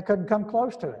 and they couldn't come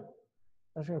close to it.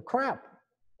 I said, crap,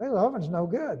 this oven's no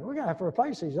good. We're going to have to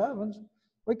replace these ovens.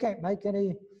 We can't make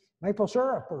any maple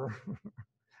syrup or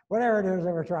whatever it is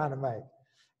they were trying to make,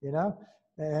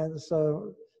 And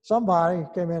so somebody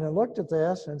came in and looked at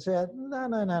this and said,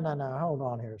 no, hold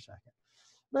on here a second.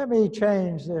 Let me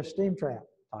change this steam trap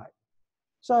type.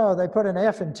 So they put an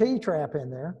F&T trap in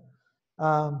there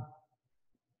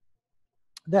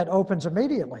that opens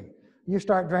immediately. You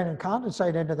start draining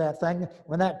condensate into that thing.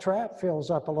 When that trap fills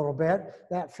up a little bit,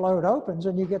 that float opens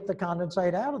and you get the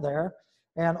condensate out of there.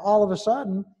 And all of a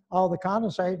sudden, all the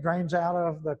condensate drains out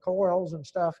of the coils and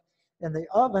stuff in the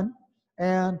oven,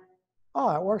 and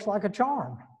oh, it works like a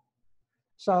charm.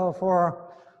 So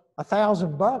for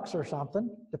 $1,000 or something,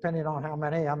 depending on how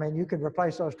many, I mean, you could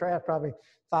replace those traps probably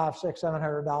 $500,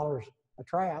 $600, $700 a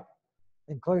trap,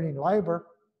 including labor.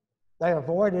 They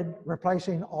avoided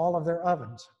replacing all of their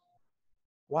ovens.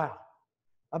 Wow.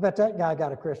 I bet that guy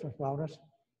got a Christmas bonus,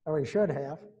 or he should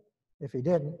have, if he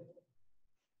didn't.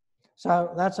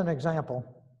 So that's an example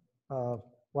of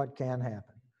what can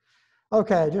happen.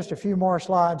 Okay, just a few more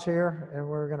slides here, and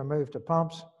we're going to move to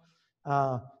pumps.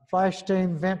 Flash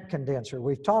steam vent condenser.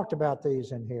 We've talked about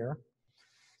these in here,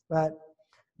 but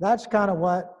that's kind of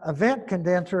what a vent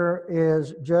condenser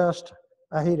is, just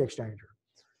a heat exchanger.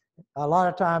 A lot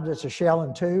of times it's a shell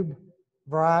and tube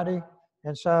variety,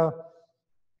 and so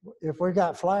if we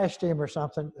got flash steam or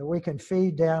something that we can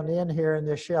feed down in here in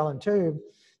this shell and tube,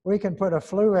 we can put a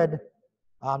fluid,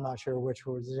 I'm not sure which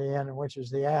was the in and which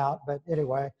is the out, but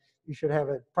anyway, you should have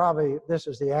it, probably this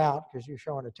is the out because you're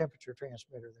showing a temperature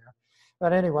transmitter there.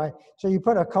 But anyway, so you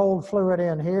put a cold fluid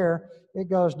in here, it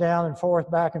goes down and forth,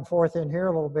 back and forth in here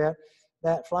a little bit.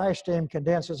 That flash steam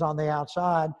condenses on the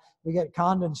outside. We get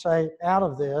condensate out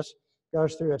of this,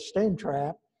 goes through its steam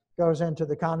trap, goes into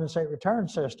the condensate return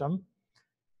system,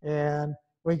 and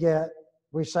we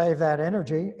save that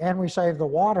energy, and we save the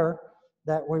water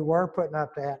that we were putting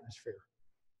up to atmosphere.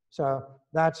 So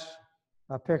that's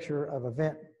a picture of a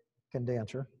vent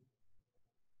condenser.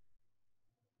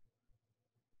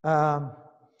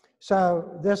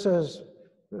 So this is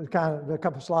kind of a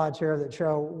couple slides here that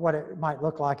show what it might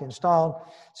look like installed.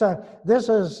 So this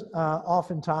is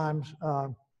oftentimes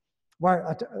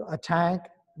where a tank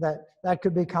that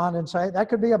could be condensate, that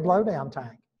could be a blowdown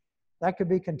tank, that could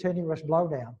be continuous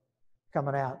blowdown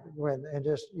coming out with, and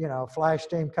just, you know, flash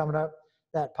steam coming up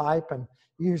that pipe, and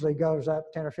usually goes up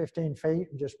 10 or 15 feet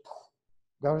and just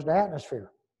goes to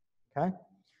atmosphere. Okay,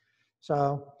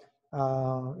 so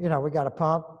you know, we got a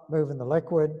pump moving the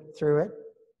liquid through it,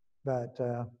 but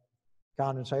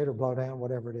condensate or blowdown,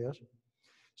 whatever it is.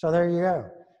 So there you go.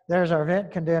 There's our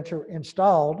vent condenser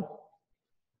installed.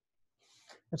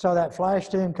 And so that flash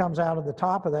steam comes out of the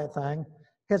top of that thing,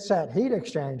 hits that heat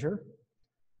exchanger,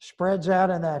 spreads out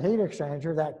in that heat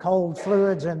exchanger, that cold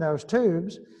fluid's in those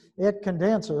tubes, it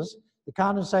condenses, the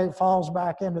condensate falls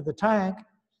back into the tank,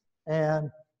 and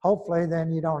hopefully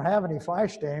then you don't have any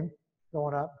flash steam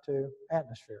going up to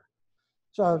atmosphere.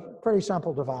 So pretty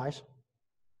simple device.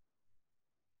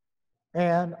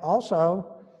 And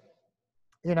also,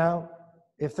 you know,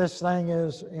 if this thing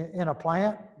is in a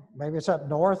plant, maybe it's up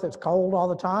north, it's cold all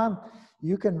the time,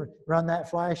 you can run that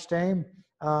flash steam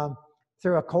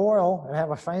through a coil and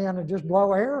have a fan and just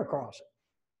blow air across it.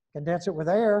 Condense it with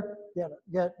air,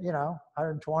 get you know,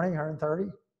 120, 130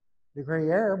 degree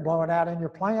air, blow it out in your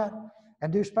plant,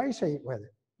 and do space heat with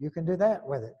it. You can do that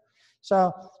with it.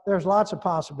 So there's lots of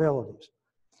possibilities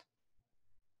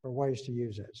for ways to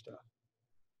use that stuff.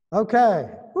 Okay,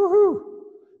 woohoo!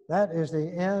 That is the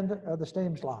end of the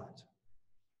steam slides.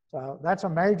 So that's a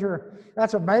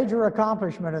major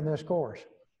accomplishment in this course,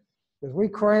 because we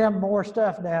cram more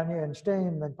stuff down here in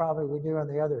steam than probably we do in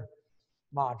the other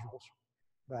modules.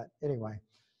 But anyway,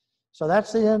 so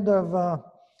that's the end of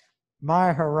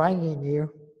my haranguing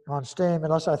you on steam,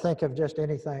 unless I think of just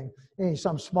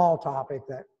some small topic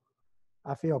that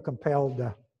I feel compelled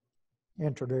to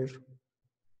introduce.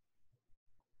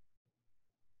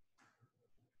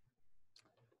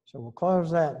 So we'll close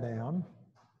that down.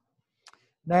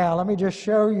 Now, let me just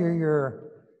show you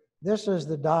this is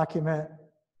the document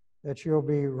that you'll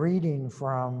be reading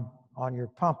from on your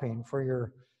pumping for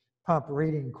your pump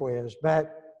reading quiz,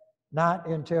 but not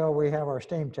until we have our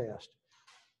steam test.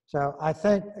 So I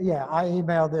think, yeah, I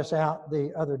emailed this out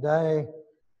the other day.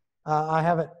 I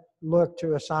haven't looked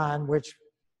to assign which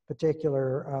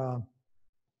particular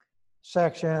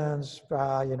sections,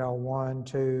 you know, 1,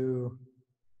 2,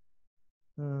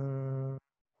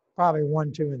 probably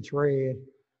 1, 2, and 3.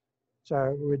 So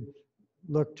it would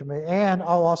look to me, and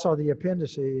also the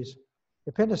appendices.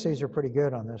 The appendices are pretty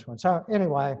good on this one. So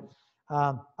anyway,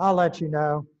 I'll let you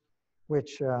know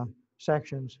which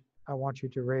sections I want you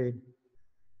to read,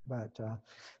 but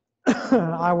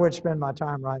I would spend my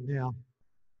time right now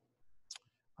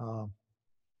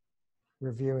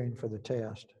reviewing for the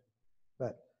test.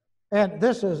 And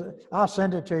this is, I'll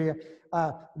send it to you.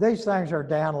 These things are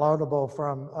downloadable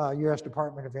from U.S.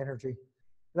 Department of Energy.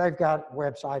 They've got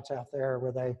websites out there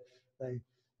where they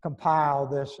compile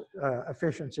this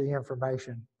efficiency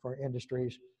information for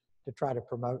industries to try to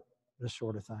promote this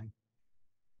sort of thing.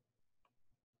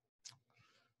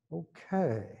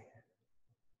 Okay.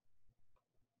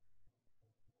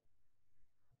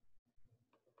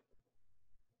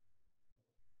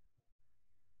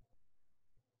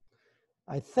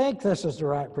 I think this is the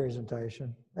right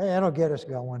presentation. It'll get us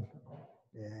going.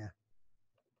 Yeah.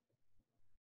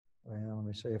 Well, let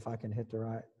me see if I can hit the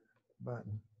right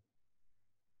button.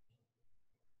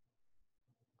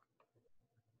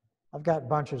 I've got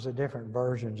bunches of different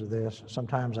versions of this.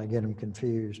 Sometimes I get them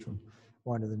confused from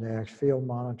one to the next. Field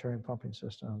monitoring, pumping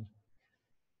systems.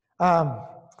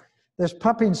 This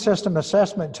pumping system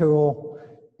assessment tool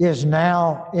is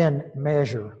now in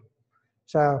Measure.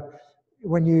 So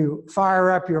when you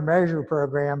fire up your Measure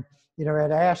program, you know,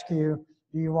 it asks you,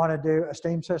 do you want to do a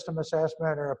steam system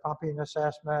assessment or a pumping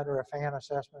assessment or a fan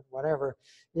assessment, whatever.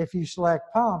 If you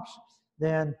select pumps,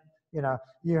 then, you know,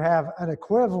 you have an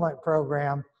equivalent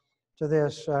program to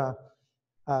this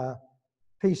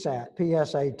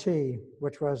PSAT,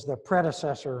 which was the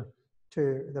predecessor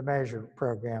to the Measure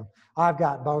program. I've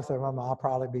got both of them. I'll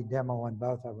probably be demoing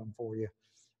both of them for you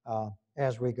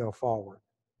as we go forward.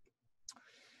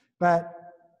 But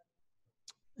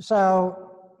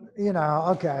so, you know,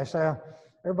 okay, so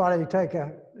everybody take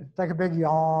a big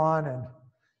yawn and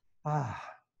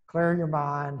clear your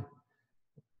mind.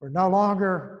 We're no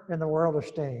longer in the world of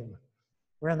steam.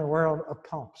 We're in the world of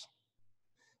pumps.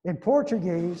 In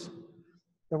Portuguese,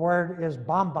 the word is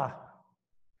bomba.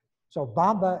 So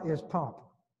bomba is pump.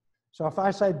 So if I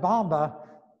say bomba,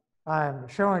 I'm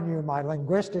showing you my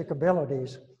linguistic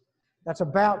abilities. That's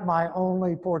about my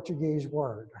only Portuguese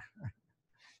word.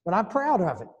 But I'm proud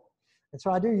of it. And so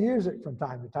I do use it from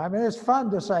time to time. And it's fun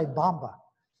to say bomba.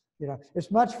 You know, it's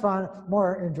much fun,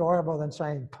 more enjoyable than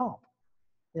saying pump.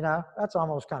 You know, that's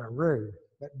almost kind of rude.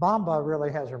 But bomba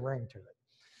really has a ring to it.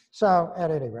 So at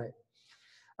any rate,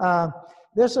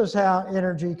 this is how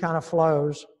energy kind of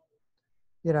flows,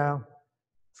 you know,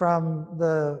 from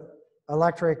the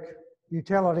electric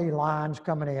utility lines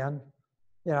coming in.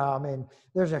 You know, I mean,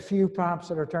 there's a few pumps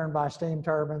that are turned by steam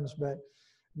turbines, but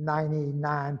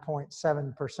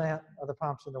 99.7% of the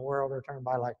pumps in the world are turned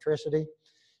by electricity.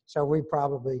 So we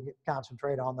probably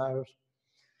concentrate on those.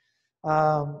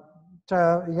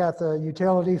 So you got the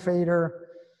utility feeder.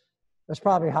 That's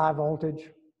probably high voltage,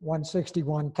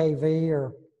 161 kV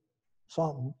or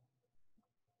something.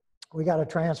 We got to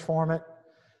transform it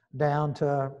down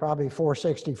to probably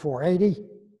 460, 480.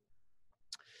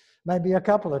 Maybe a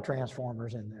couple of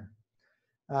transformers in there.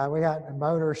 We got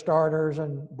motor starters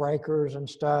and breakers and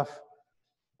stuff.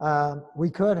 We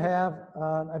could have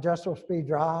an adjustable speed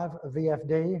drive, a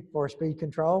VFD for speed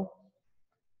control.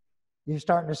 You're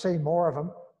starting to see more of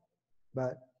them,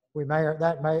 but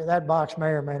that box may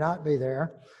or may not be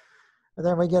there. And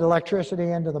then we get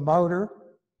electricity into the motor.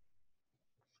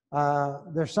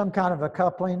 There's some kind of a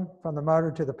coupling from the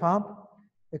motor to the pump.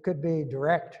 It could be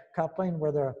direct coupling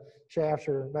where the shafts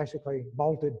are basically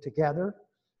bolted together,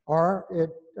 or it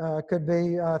could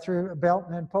be through a belt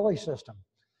and pulley system.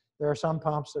 There are some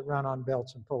pumps that run on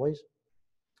belts and pulleys.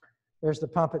 There's the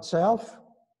pump itself.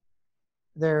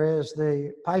 There is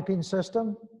the piping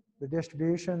system, the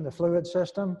distribution, the fluid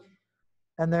system,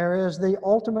 and there is the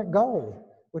ultimate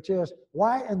goal, which is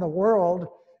why in the world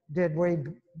did we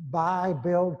buy,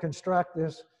 build, construct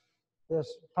this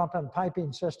pump and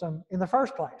piping system in the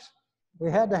first place?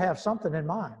 We had to have something in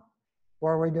mind.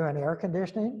 Were we doing air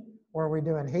conditioning? Were we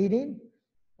doing heating?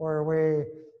 Were we,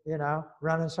 you know,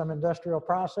 running some industrial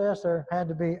process? There had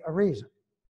to be a reason,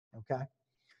 okay?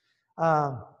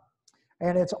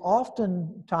 And it's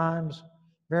oftentimes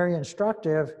very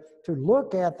instructive to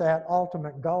look at that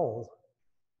ultimate goal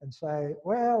and say,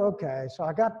 well, okay, so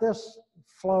I got this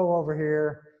flow over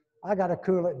here. I got to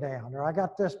cool it down, or I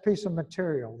got this piece of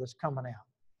material that's coming out.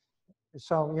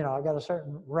 So, you know, I got a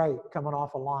certain rate coming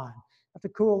off a line. I have to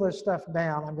cool this stuff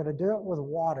down. I'm going to do it with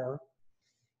water.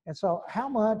 And so how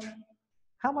much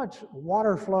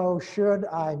water flow should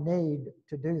I need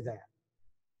to do that?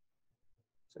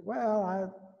 I said, well, I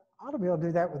ought to be able to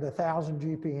do that with 1,000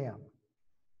 GPM.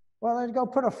 Well, then go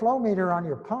put a flow meter on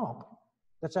your pump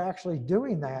that's actually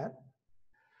doing that.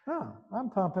 Oh, I'm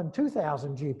pumping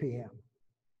 2,000 GPM.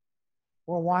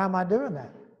 Well, why am I doing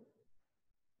that?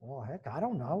 Well, heck, I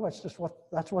don't know.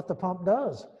 That's what the pump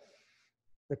does.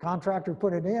 The contractor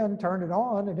put it in, turned it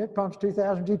on, and it pumps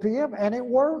 2,000 GPM, and it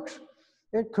works.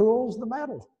 It cools the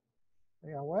metal.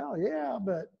 You know, well, yeah,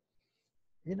 but,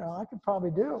 you know, I could probably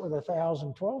do it with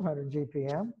 1,000, 1,200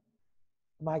 GPM.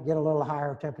 I might get a little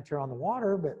higher temperature on the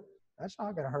water, but that's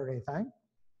not going to hurt anything.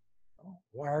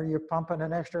 Why are you pumping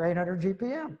an extra 800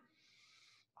 GPM?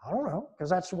 I don't know, because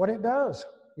that's what it does,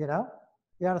 you know?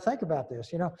 You got to think about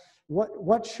this, you know.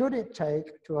 What should it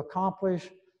take to accomplish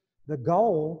the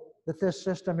goal that this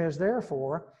system is there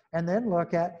for, and then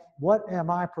look at what am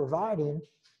I providing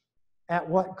at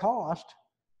what cost,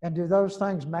 and do those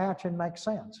things match and make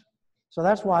sense? So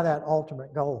that's why that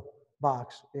ultimate goal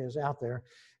box is out there.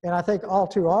 And I think all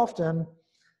too often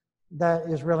that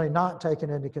is really not taken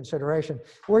into consideration.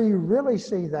 Where you really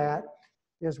see that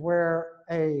is where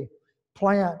a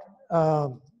plant,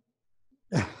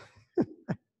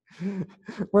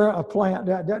 where a plant,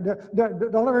 don't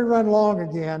let me run long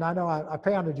again. I know I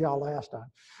pounded y'all last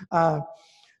time.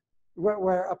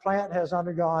 Where a plant has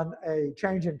undergone a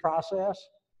change in process.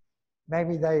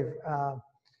 Maybe they've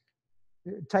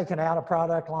taken out a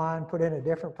product line, put in a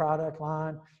different product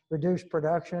line, reduced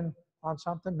production on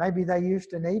something. Maybe they used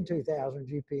to need 2,000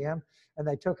 GPM and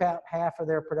they took out half of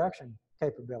their production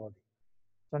capability.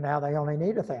 So now they only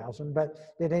need 1,000, but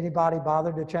did anybody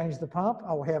bother to change the pump?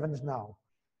 Oh, heavens, no.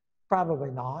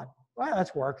 Probably not. Well,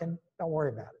 that's working. Don't worry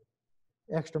about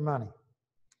it. Extra money.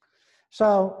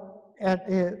 So at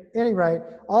any rate,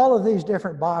 all of these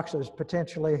different boxes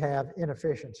potentially have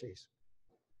inefficiencies.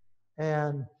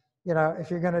 And you know, if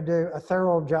you're going to do a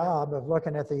thorough job of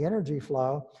looking at the energy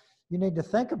flow, you need to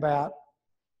think about,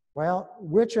 well,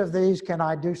 which of these can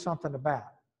I do something about?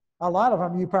 A lot of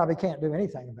them you probably can't do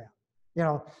anything about. You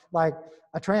know, like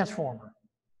a transformer.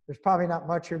 There's probably not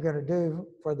much you're going to do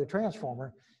for the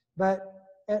transformer, but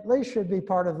at least should be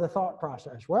part of the thought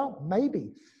process. Well,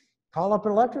 maybe call up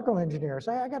an electrical engineer.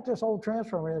 Say, I got this old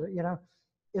transformer, you know,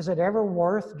 is it ever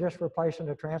worth just replacing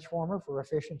a transformer for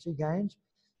efficiency gains?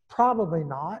 Probably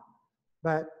not,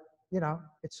 but you know,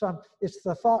 it's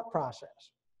the thought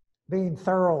process, being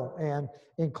thorough and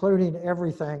including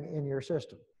everything in your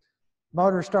system.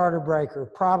 Motor starter breaker,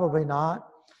 probably not.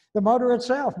 The motor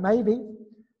itself, maybe.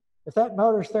 If that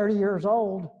motor's 30 years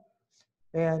old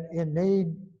and in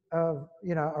need of,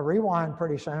 you know, a rewind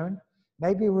pretty soon,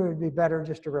 maybe it would be better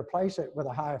just to replace it with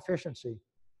a high efficiency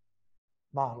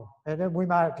model. And then we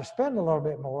might have to spend a little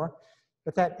bit more,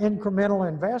 but that incremental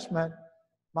investment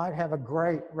might have a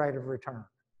great rate of return.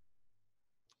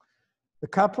 The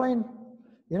coupling,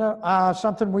 you know,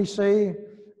 something we see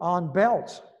on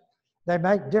belts. They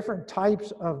make different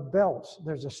types of belts.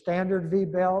 There's a standard V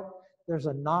belt, there's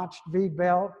a notched V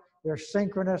belt, there's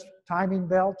synchronous timing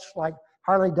belts like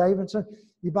Harley Davidson.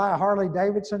 You buy a Harley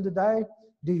Davidson today,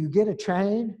 do you get a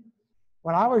chain?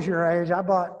 When I was your age, if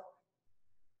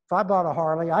I bought a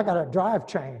Harley, I got a drive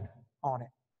chain on it.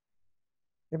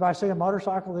 Anybody see a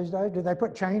motorcycle these days? Do they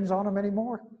put chains on them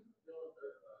anymore?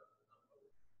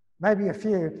 Maybe a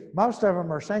few. Most of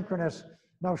them are synchronous,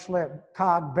 no slip,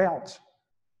 cog belts.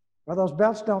 Well, those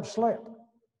belts don't slip.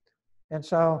 And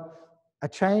so a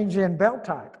change in belt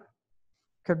type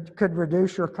could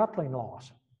reduce your coupling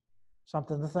loss.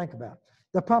 Something to think about.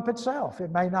 The pump itself,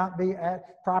 it may not be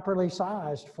properly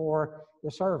sized for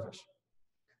the service.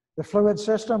 The fluid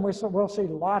system, we'll see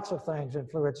lots of things in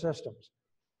fluid systems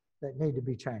that need to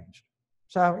be changed.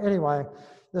 So anyway,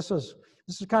 this is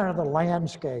kind of the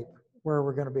landscape where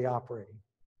we're going to be operating.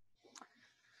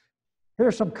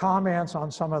 Here's some comments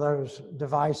on some of those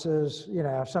devices. You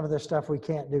know, some of this stuff we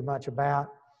can't do much about.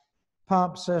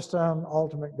 Pump system,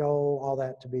 ultimate goal, all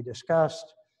that to be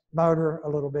discussed. Motor, a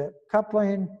little bit.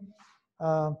 Coupling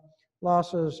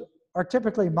losses are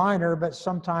typically minor, but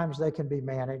sometimes they can be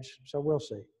managed. So we'll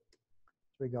see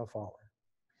as we go forward.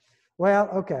 Well,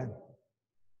 okay.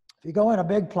 If you go in a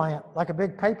big plant, like a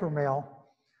big paper mill,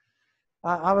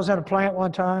 I was in a plant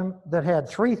one time that had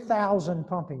 3,000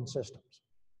 pumping systems.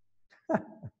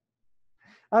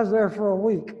 I was there for a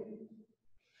week.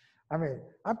 I mean,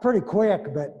 I'm pretty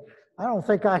quick, but I don't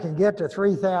think I can get to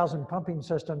 3,000 pumping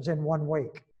systems in 1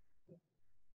 week.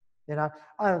 You know,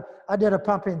 I did a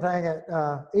pumping thing at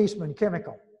Eastman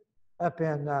Chemical up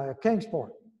in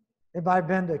Kingsport. Anybody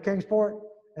been to Kingsport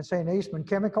and seen Eastman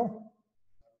Chemical?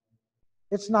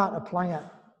 It's not a plant,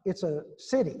 it's a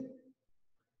city.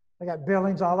 They got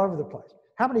buildings all over the place.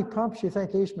 How many pumps do you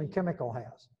think Eastman Chemical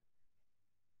has?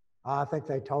 I think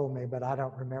they told me, but I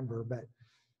don't remember, but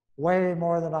way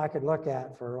more than I could look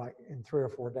at for like in 3 or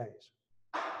 4 days.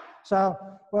 So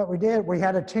what we did, we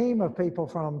had a team of people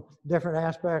from different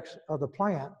aspects of the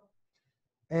plant,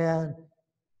 and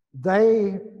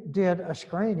they did a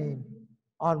screening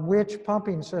on which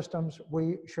pumping systems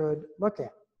we should look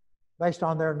at based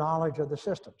on their knowledge of the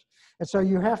systems. And so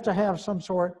you have to have some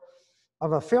sort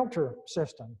of a filter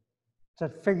system to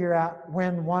figure out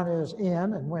when one is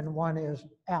in and when one is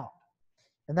out.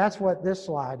 And that's what this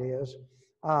slide is.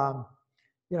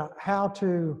 You know, how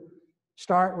to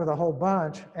start with a whole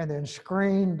bunch and then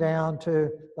screen down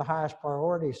to the highest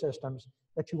priority systems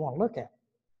that you want to look at,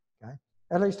 okay?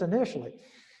 At least initially.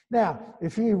 Now,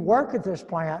 if you work at this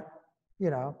plant,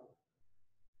 you know,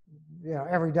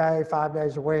 every day, 5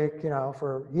 days a week, you know,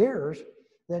 for years,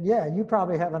 then yeah, you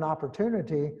probably have an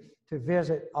opportunity to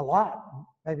visit a lot,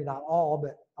 maybe not all,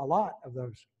 but a lot of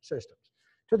those systems,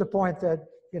 to the point that,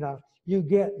 you know, you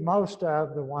get most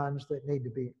of the ones that need to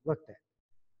be looked at,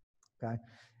 okay?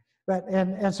 But,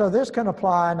 and so this can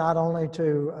apply not only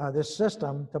to this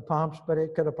system, to pumps, but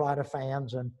it could apply to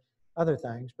fans and other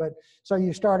things. But so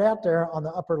you start out there on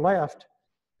the upper left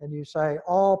and you say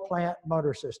all plant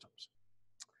motor systems,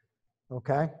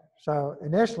 okay? So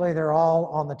initially they're all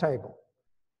on the table.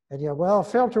 And you go, well,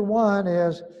 filter one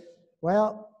is,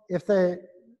 well, if they're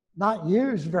not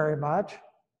used very much,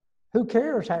 who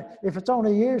cares? If it's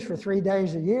only used for 3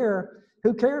 days a year,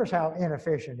 who cares how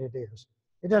inefficient it is?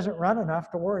 It doesn't run enough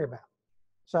to worry about.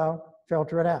 So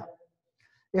filter it out.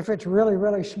 If it's really,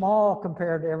 really small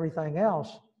compared to everything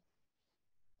else,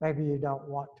 maybe you don't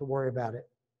want to worry about it,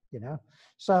 you know?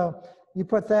 So you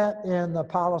put that in the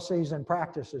policies and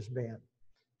practices bin.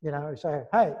 You know, you say,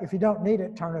 hey, if you don't need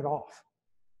it, turn it off.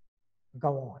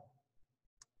 Go on,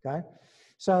 okay?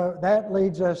 So that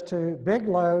leads us to big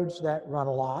loads that run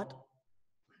a lot.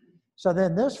 So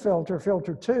then this filter,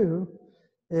 filter 2,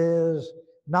 is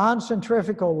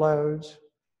non-centrifugal loads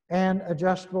and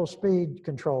adjustable speed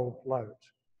control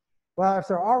loads. Well, if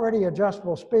they're already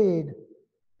adjustable speed,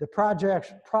 the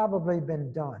project's probably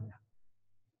been done,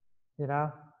 you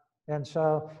know? And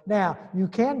so now you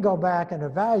can go back and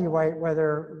evaluate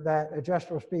whether that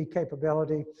adjustable speed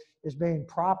capability is being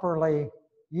properly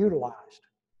utilized.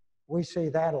 We see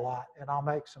that a lot, and I'll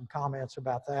make some comments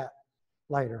about that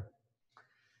later.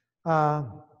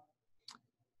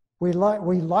 We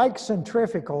like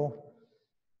centrifugal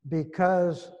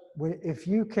because if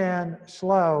you can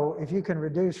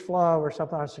reduce flow or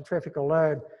something on a centrifugal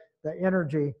load, the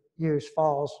energy use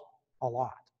falls a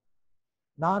lot.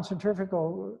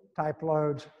 Non-centrifugal type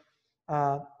loads,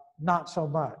 not so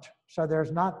much. So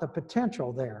there's not the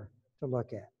potential there to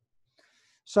look at.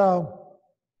 So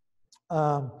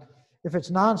if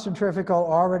it's non-centrifugal,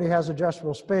 already has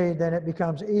adjustable speed, then it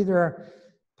becomes either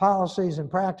policies and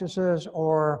practices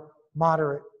or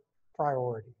moderate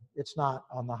priority. It's not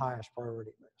on the highest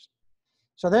priority list.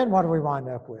 So then what do we wind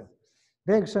up with?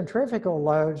 Big centrifugal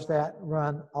loads that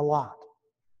run a lot.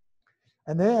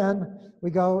 And then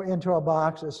we go into a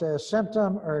box that says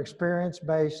symptom or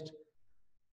experience-based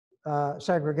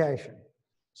segregation.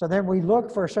 So then we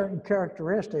look for certain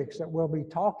characteristics that we'll be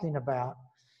talking about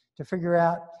to figure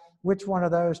out which one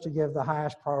of those to give the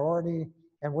highest priority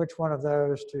and which one of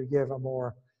those to give a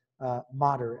more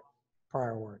moderate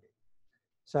priority.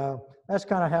 So that's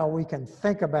kind of how we can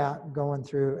think about going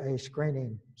through a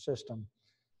screening system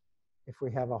if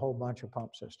we have a whole bunch of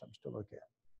pump systems to look at.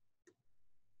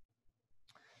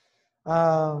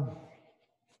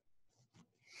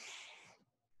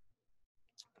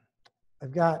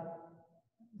 I've got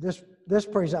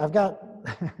I've got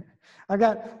I've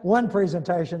got one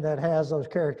presentation that has those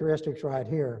characteristics right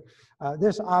here.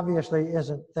 This obviously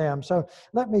isn't them, so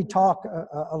let me talk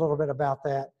a little bit about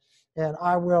that, and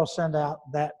I will send out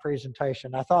that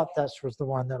presentation. I thought that was the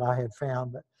one that I had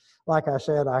found, but like I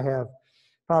said, I have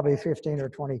probably 15 or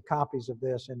 20 copies of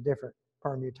this in different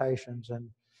permutations, and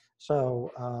so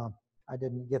I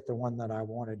didn't get the one that I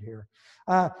wanted here.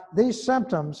 These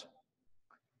symptoms,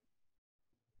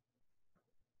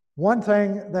 one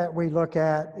thing that we look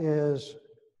at is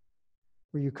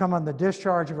where you come on the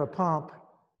discharge of a pump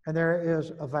and there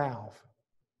is a valve.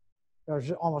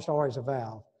 There's almost always a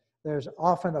valve. There's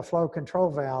often a flow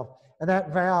control valve, and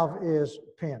that valve is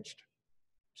pinched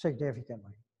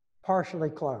significantly, partially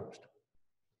closed.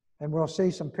 And we'll see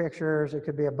some pictures. It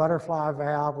could be a butterfly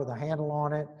valve with a handle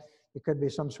on it. It could be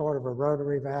some sort of a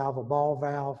rotary valve, a ball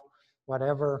valve,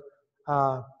 whatever.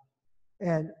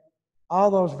 And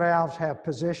all those valves have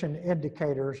position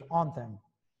indicators on them.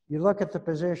 You look at the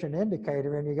position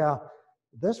indicator and you go,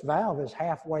 this valve is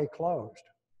halfway closed.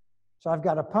 So I've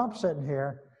got a pump sitting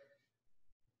here.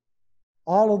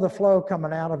 All of the flow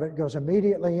coming out of it goes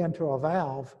immediately into a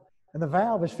valve, and the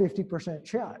valve is 50%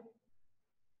 shut.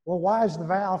 Well, why is the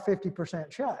valve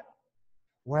 50% shut?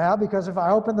 Well, because if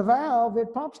I open the valve,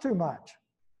 it pumps too much.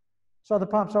 So the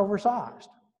pump's oversized.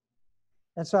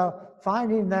 And so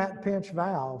finding that pinch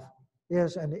valve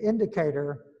is an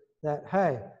indicator that,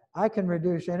 hey, I can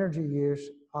reduce energy use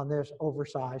on this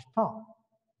oversized pump.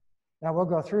 Now we'll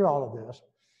go through all of this.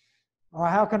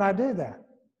 How can I do that?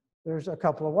 There's a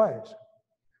couple of ways.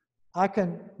 I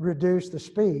can reduce the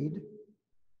speed.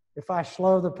 If I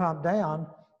slow the pump down,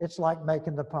 it's like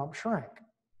making the pump shrink.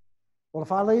 Well,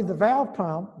 if I leave the valve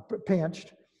pump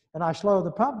pinched and I slow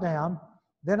the pump down,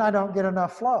 then I don't get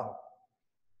enough flow.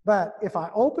 But if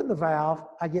I open the valve,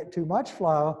 I get too much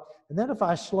flow. And then if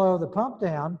I slow the pump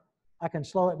down, I can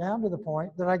slow it down to the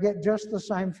point that I get just the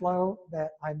same flow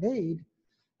that I need.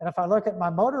 And if I look at my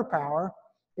motor power,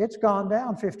 it's gone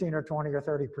down 15 or 20 or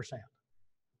 30%.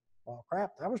 Well,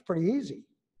 crap, that was pretty easy.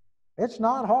 It's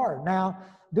not hard. Now,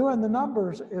 doing the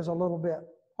numbers is a little bit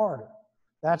harder.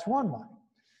 That's one way.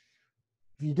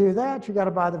 If you do that, you got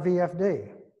to buy the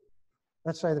VFD.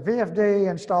 Let's say the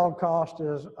VFD installed cost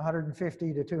is $150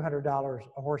 to $200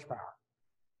 a horsepower.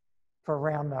 For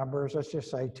round numbers, let's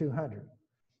just say 200.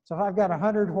 So if I've got a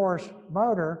 100-horse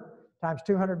motor times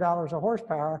 $200 a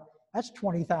horsepower, that's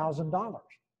 $20,000.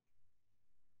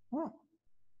 Well,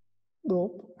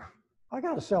 I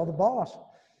got to sell the boss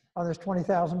on this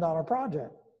 $20,000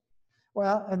 project.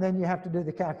 Well, and then you have to do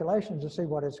the calculations to see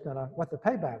what the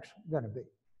payback's gonna be.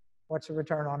 What's the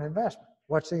return on investment?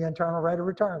 What's the internal rate of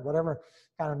return? Whatever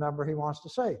kind of number he wants to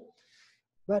see.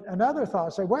 But another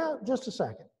thought, say, well, just a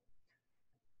second.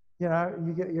 You know,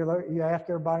 you ask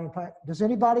everybody in the plant, does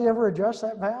anybody ever adjust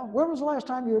that valve? When was the last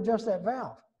time you adjust that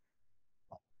valve?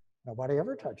 Nobody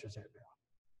ever touches that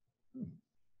valve.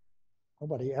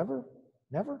 Nobody ever?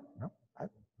 Never? No.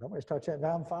 Nobody's touched that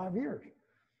valve in 5 years.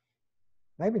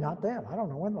 Maybe not then. I don't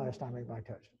know when the last time anybody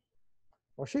touched it.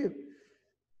 Well, shoot,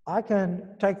 I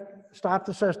can stop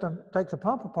the system, take the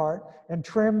pump apart, and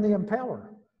trim the impeller.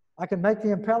 I can make the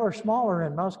impeller smaller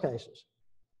in most cases.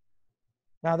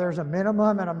 Now, there's a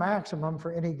minimum and a maximum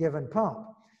for any given pump.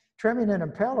 Trimming an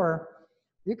impeller,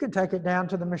 you can take it down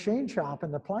to the machine shop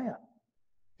in the plant.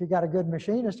 If you got a good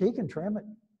machinist, he can trim it.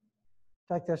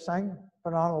 Take this thing,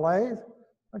 put it on a lathe.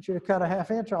 I want you to cut a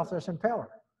 1/2 inch off this impeller.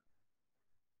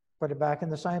 Put it back in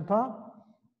the same pump,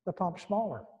 the pump's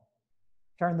smaller.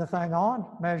 Turn the thing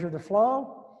on, measure the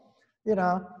flow. You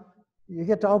know, you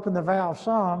get to open the valve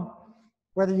some.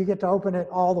 Whether you get to open it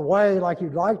all the way like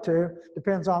you'd like to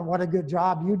depends on what a good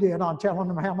job you did on telling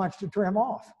them how much to trim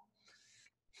off.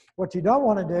 What you don't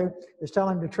want to do is tell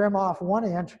him to trim off 1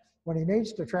 inch when he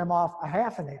needs to trim off a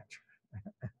 1/2 inch.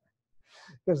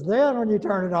 Because then when you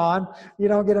turn it on, you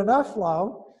don't get enough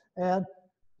flow, and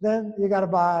then you got to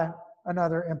buy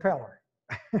another impeller.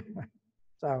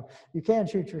 So you can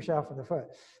shoot yourself in the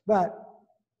foot. But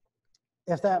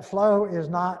if that flow is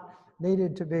not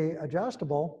needed to be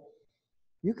adjustable,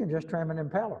 you can just trim an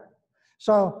impeller.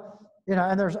 So, you know,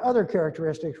 and there's other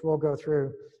characteristics we'll go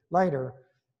through later,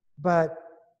 but,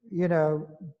 you know,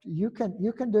 you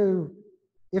can do,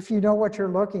 if you know what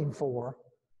you're looking for,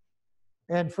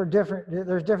 and for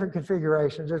there's different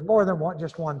configurations. There's more than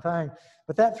just one thing,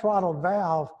 but that throttled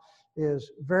valve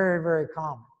is very, very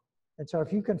common. And so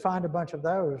if you can find a bunch of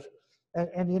those,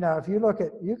 and you know, if you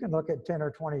can look at 10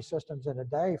 or 20 systems in a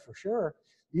day for sure,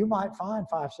 you might find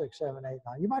 5, 6, 7, 8,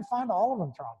 9. You might find all of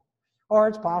them throttled. Or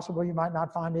it's possible you might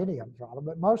not find any of them throttled,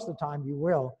 but most of the time you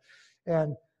will.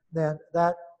 And then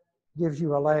that gives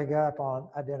you a leg up on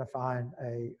identifying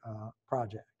a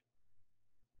project.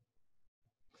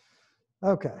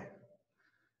 Okay.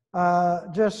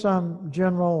 Just some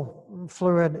general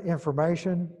fluid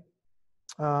information.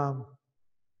 Fluid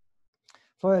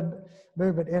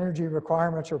movement energy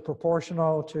requirements are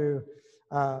proportional to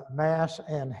mass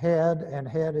and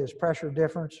head is pressure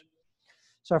difference.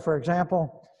 So for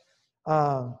example,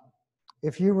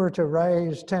 if you were to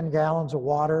raise 10 gallons of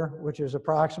water, which is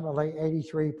approximately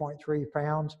 83.3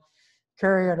 pounds,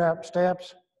 carry it up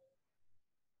steps,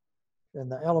 and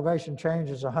the elevation change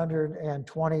is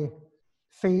 120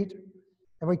 feet.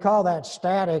 And we call that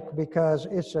static because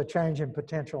it's a change in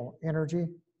potential energy.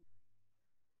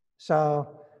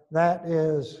 So that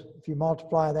is, if you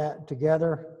multiply that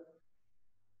together,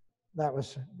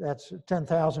 that's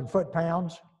 10,000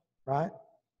 foot-pounds, right?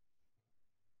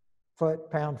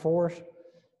 Foot-pound force,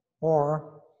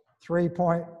 or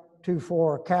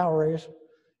 3.24 calories.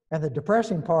 And the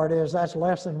depressing part is that's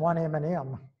less than 1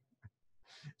 M&M.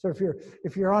 So if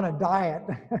you're on a diet,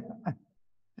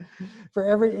 for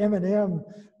every M&M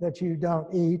that you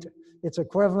don't eat, it's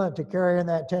equivalent to carrying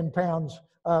that 10 pounds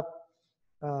up,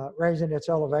 raising its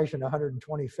elevation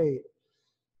 120 feet,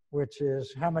 which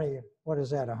is how many, what is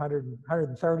that,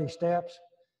 130 steps?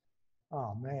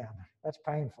 Oh man, that's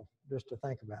painful just to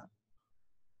think about.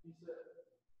 You said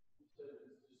it's just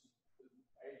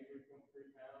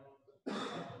 83.3 pounds,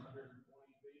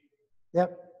 120 feet?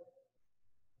 Yep.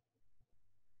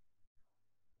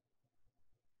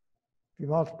 If you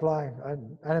multiply, I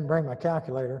didn't bring my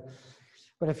calculator,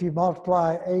 but if you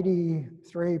multiply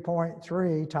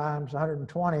 83.3 times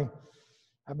 120,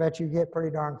 I bet you get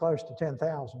pretty darn close to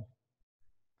 10,000.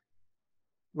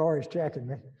 Lori's checking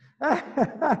me.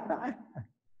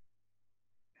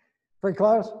 Pretty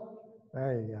close?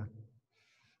 There you go.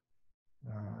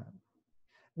 All right.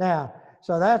 Now,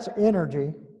 so that's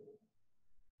energy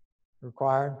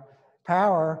required.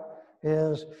 Power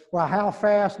is, well, how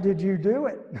fast did you do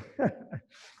it?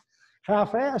 How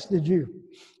fast did you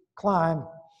climb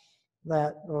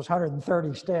those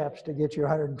 130 steps to get you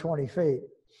 120 feet?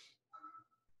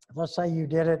 Let's say you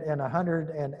did it in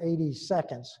 180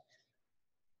 seconds.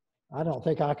 I don't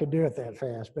think I could do it that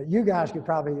fast, but you guys could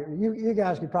probably, you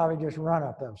guys could probably just run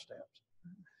up those steps.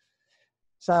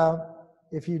 So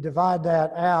if you divide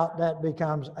that out, that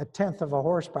becomes 1/10 of a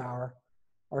horsepower,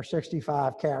 or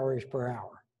 65 calories per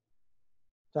hour.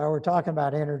 So we're talking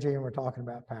about energy and we're talking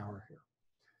about power here.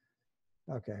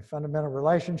 Okay, fundamental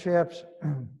relationships.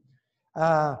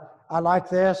 I like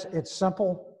this. It's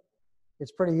simple.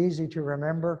 It's pretty easy to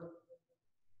remember.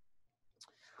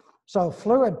 So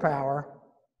fluid power.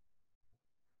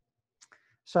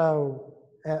 So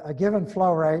a given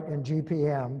flow rate in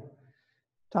GPM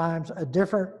times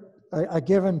a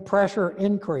given pressure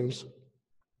increase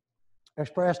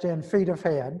expressed in feet of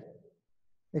head.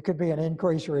 It could be an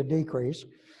increase or a decrease,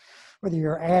 whether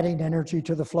you're adding energy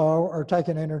to the flow or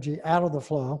taking energy out of the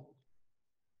flow,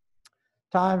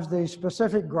 times the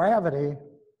specific gravity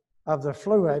of the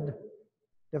fluid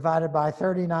divided by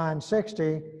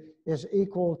 3960 is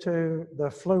equal to the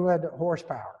fluid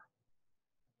horsepower.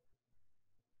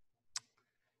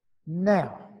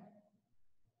 Now,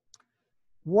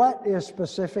 what is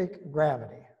specific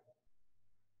gravity?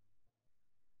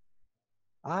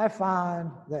 I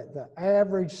find that the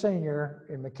average senior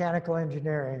in mechanical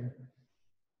engineering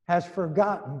has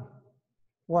forgotten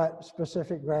what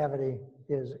specific gravity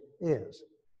is.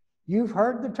 You've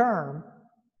heard the term,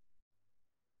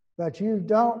 but you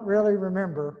don't really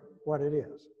remember what it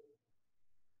is.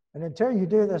 And until you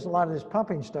do this, a lot of this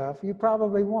pumping stuff, you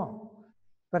probably won't.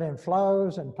 But in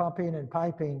flows and pumping and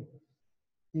piping,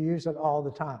 you use it all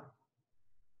the time.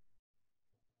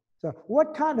 So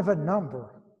what kind of a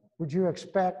number would you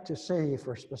expect to see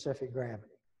for specific gravity?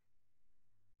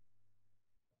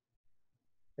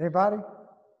 Anybody?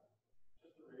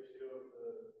 Just the ratio of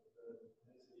the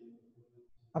density.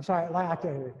 I'm sorry, I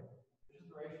can't hear you. Just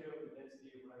the ratio of the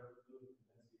density of whatever fluid to the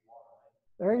density of water.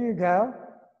 There you go.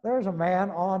 There's a man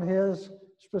on his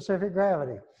specific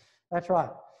gravity. That's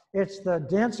right. It's the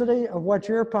density of what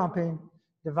you're pumping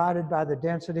divided by the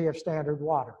density of standard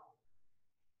water.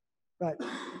 But,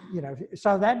 you know,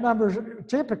 so that number's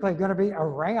typically going to be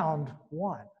around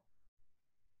 1.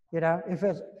 You know,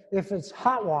 if it's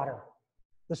hot water,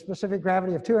 the specific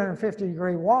gravity of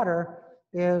 250-degree water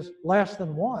is less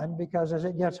than 1 because as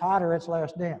it gets hotter, it's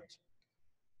less dense.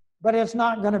 But it's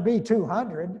not going to be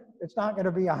 200. It's not going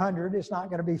to be 100. It's not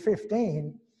going to be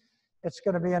 15. It's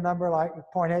going to be a number like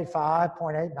 0.85,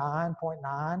 0.89,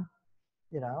 0.9,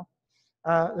 you know.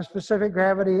 The specific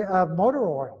gravity of motor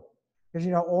oil, because,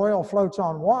 you know, oil floats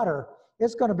on water,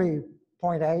 it's going to be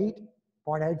 0.8,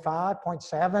 0.85,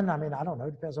 0.7. I mean, I don't know.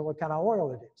 It depends on what kind of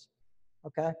oil it is,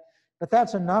 okay? But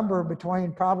that's a number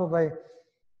between probably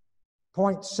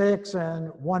 0.6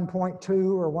 and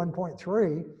 1.2 or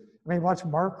 1.3. I mean, what's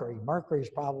mercury? Mercury's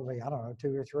probably, I don't know,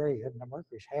 2 or 3. And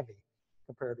mercury's heavy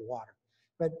compared to water.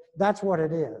 But that's what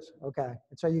it is, okay?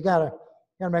 And so you gotta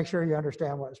make sure you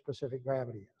understand what specific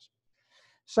gravity is.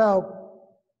 So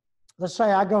let's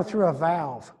say I go through a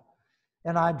valve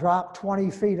and I drop 20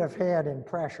 feet of head in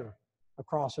pressure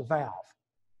across a valve.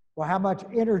 Well, how much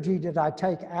energy did I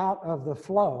take out of the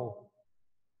flow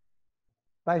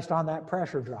based on that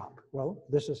pressure drop? Well,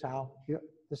 this is how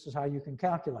you can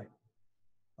calculate,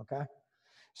 okay?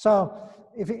 So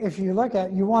if you look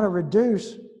at, you want to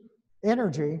reduce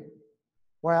energy.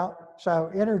 Well,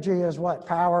 so energy is what?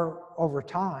 Power over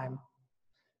time.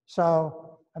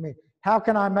 So, I mean, how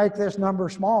can I make this number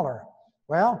smaller?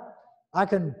 Well, I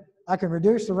can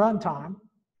reduce the run time.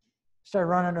 Instead of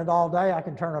running it all day, I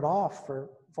can turn it off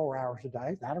for 4 hours a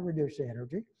day. That'll reduce the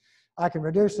energy. I can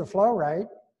reduce the flow rate.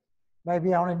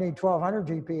 Maybe I only need 1,200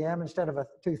 GPM instead of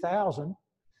 2,000.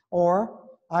 Or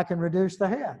I can reduce the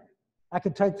head. I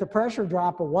can take the pressure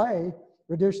drop away,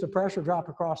 reduce the pressure drop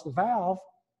across the valve,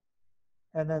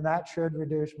 and then that should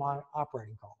reduce my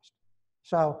operating cost.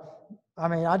 So, I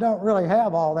mean, I don't really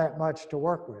have all that much to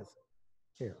work with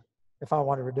here if I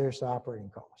want to reduce the operating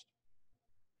cost.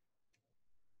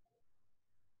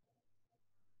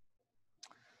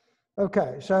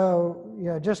 Okay, so, you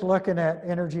know, just looking at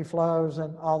energy flows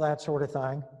and all that sort of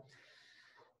thing.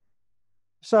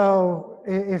 So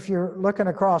if you're looking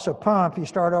across a pump, you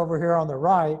start over here on the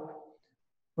right,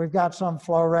 we've got some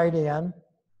flow rate in,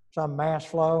 some mass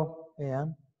flow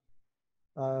in,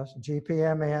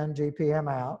 GPM in,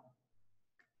 GPM out.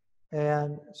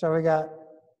 And so we got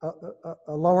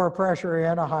a lower pressure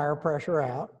in, a higher pressure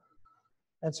out.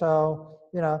 And so,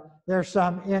 you know, there's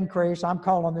some increase. I'm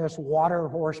calling this water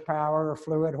horsepower or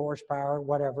fluid horsepower,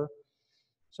 whatever.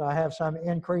 So I have some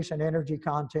increase in energy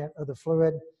content of the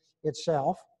fluid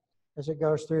itself as it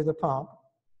goes through the pump.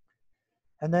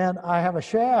 And then I have a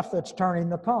shaft that's turning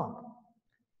the pump.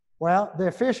 Well, the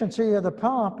efficiency of the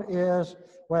pump is,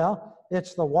 well,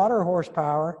 it's the water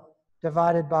horsepower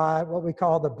divided by what we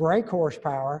call the brake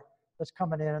horsepower that's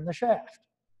coming in the shaft.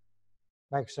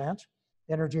 Makes sense?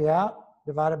 Energy out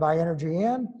divided by energy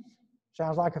in.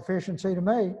 Sounds like efficiency to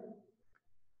me.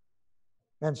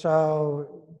 And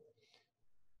so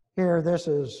here, this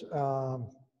is, well,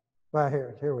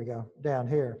 here we go, down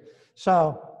here.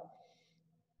 So,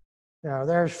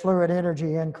 there's fluid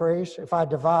energy increase. If I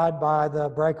divide by the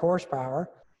brake horsepower,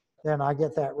 then I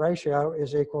get that ratio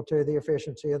is equal to the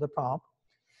efficiency of the pump.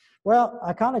 Well,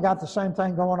 I kind of got the same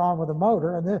thing going on with the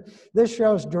motor, and this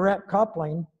shows direct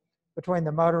coupling between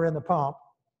the motor and the pump.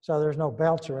 So there's no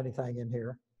belts or anything in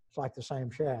here. It's like the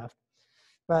same shaft.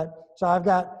 But so I've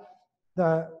got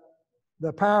the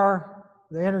power,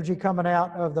 the energy coming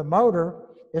out of the motor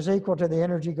is equal to the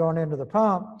energy going into the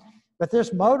pump. But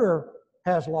this motor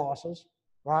has losses,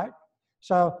 right?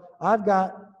 So I've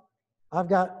got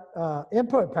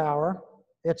input power.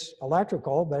 It's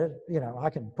electrical, but I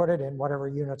can put it in whatever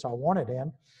units I want it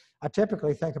in. I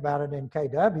typically think about it in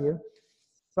kW.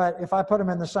 But if I put them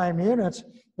in the same units,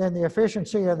 then the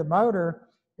efficiency of the motor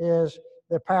is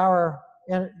the power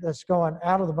that's going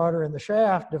out of the motor in the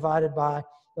shaft divided by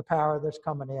the power that's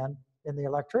coming in the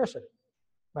electricity.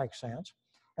 Makes sense.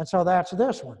 And so that's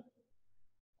this one.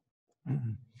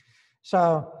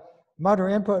 So motor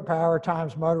input power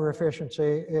times motor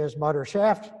efficiency is motor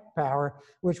shaft power,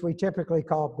 which we typically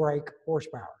call brake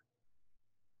horsepower.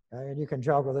 Okay? And you can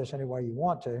juggle this any way you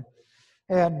want to.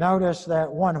 And notice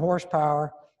that 1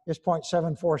 horsepower is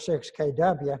 0.746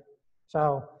 kW.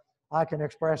 So I can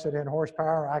express it in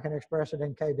horsepower, I can express it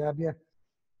in kW,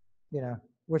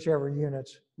 whichever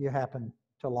units you happen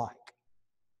to like.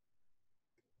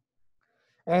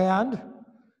 And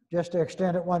just to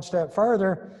extend it one step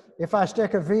further, if I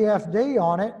stick a VFD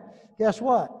on it, guess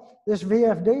what? This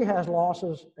VFD has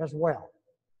losses as well.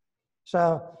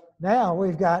 So now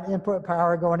we've got input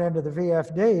power going into the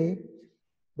VFD.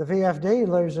 The VFD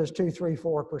loses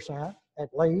 234% at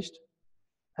least.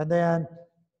 And then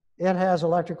it has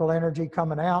electrical energy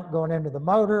coming out, going into the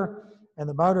motor, and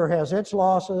the motor has its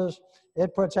losses.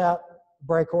 It puts out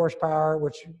brake horsepower,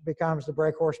 which becomes the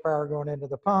brake horsepower going into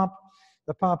the pump.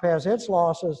 The pump has its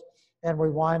losses, and we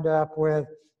wind up with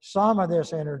some of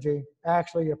this energy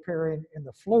actually appearing in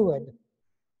the fluid.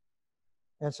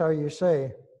 And so you see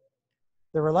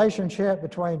the relationship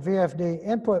between VFD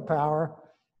input power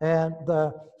and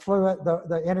the fluid,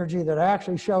 the energy that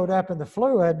actually showed up in the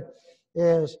fluid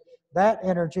is that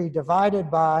energy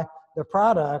divided by the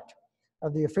product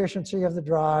of the efficiency of the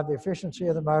drive, the efficiency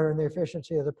of the motor, and the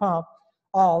efficiency of the pump,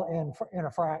 all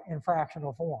in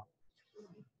fractional form.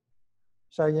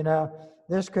 So,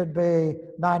 this could be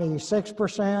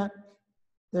 96%,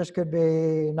 this could be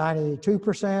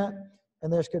 92%,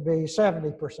 and this could be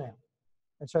 70%.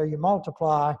 And so you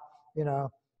multiply,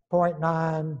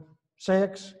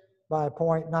 0.96 by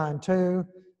 0.92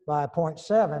 by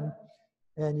 0.7,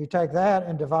 and you take that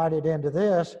and divide it into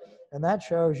this, and that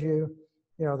shows you,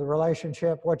 the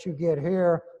relationship, what you get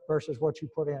here versus what you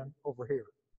put in over here.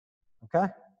 Okay?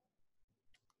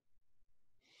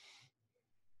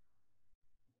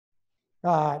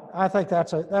 I think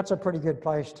that's a pretty good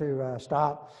place to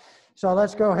stop. So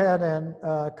let's go ahead and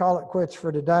call it quits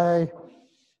for today.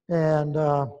 And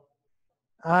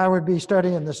I would be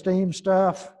studying the STEAM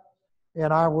stuff,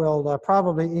 and I will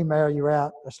probably email you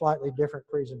out a slightly different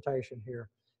presentation here.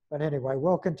 But anyway,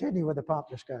 we'll continue with the pump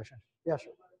discussion. Yes,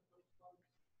 sir.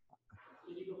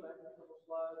 Can you go back a couple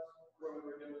slides where we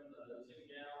were doing the 10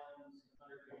 gallons,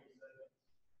 120 seconds?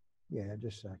 Yeah,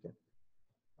 just a second.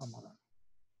 I'm on it.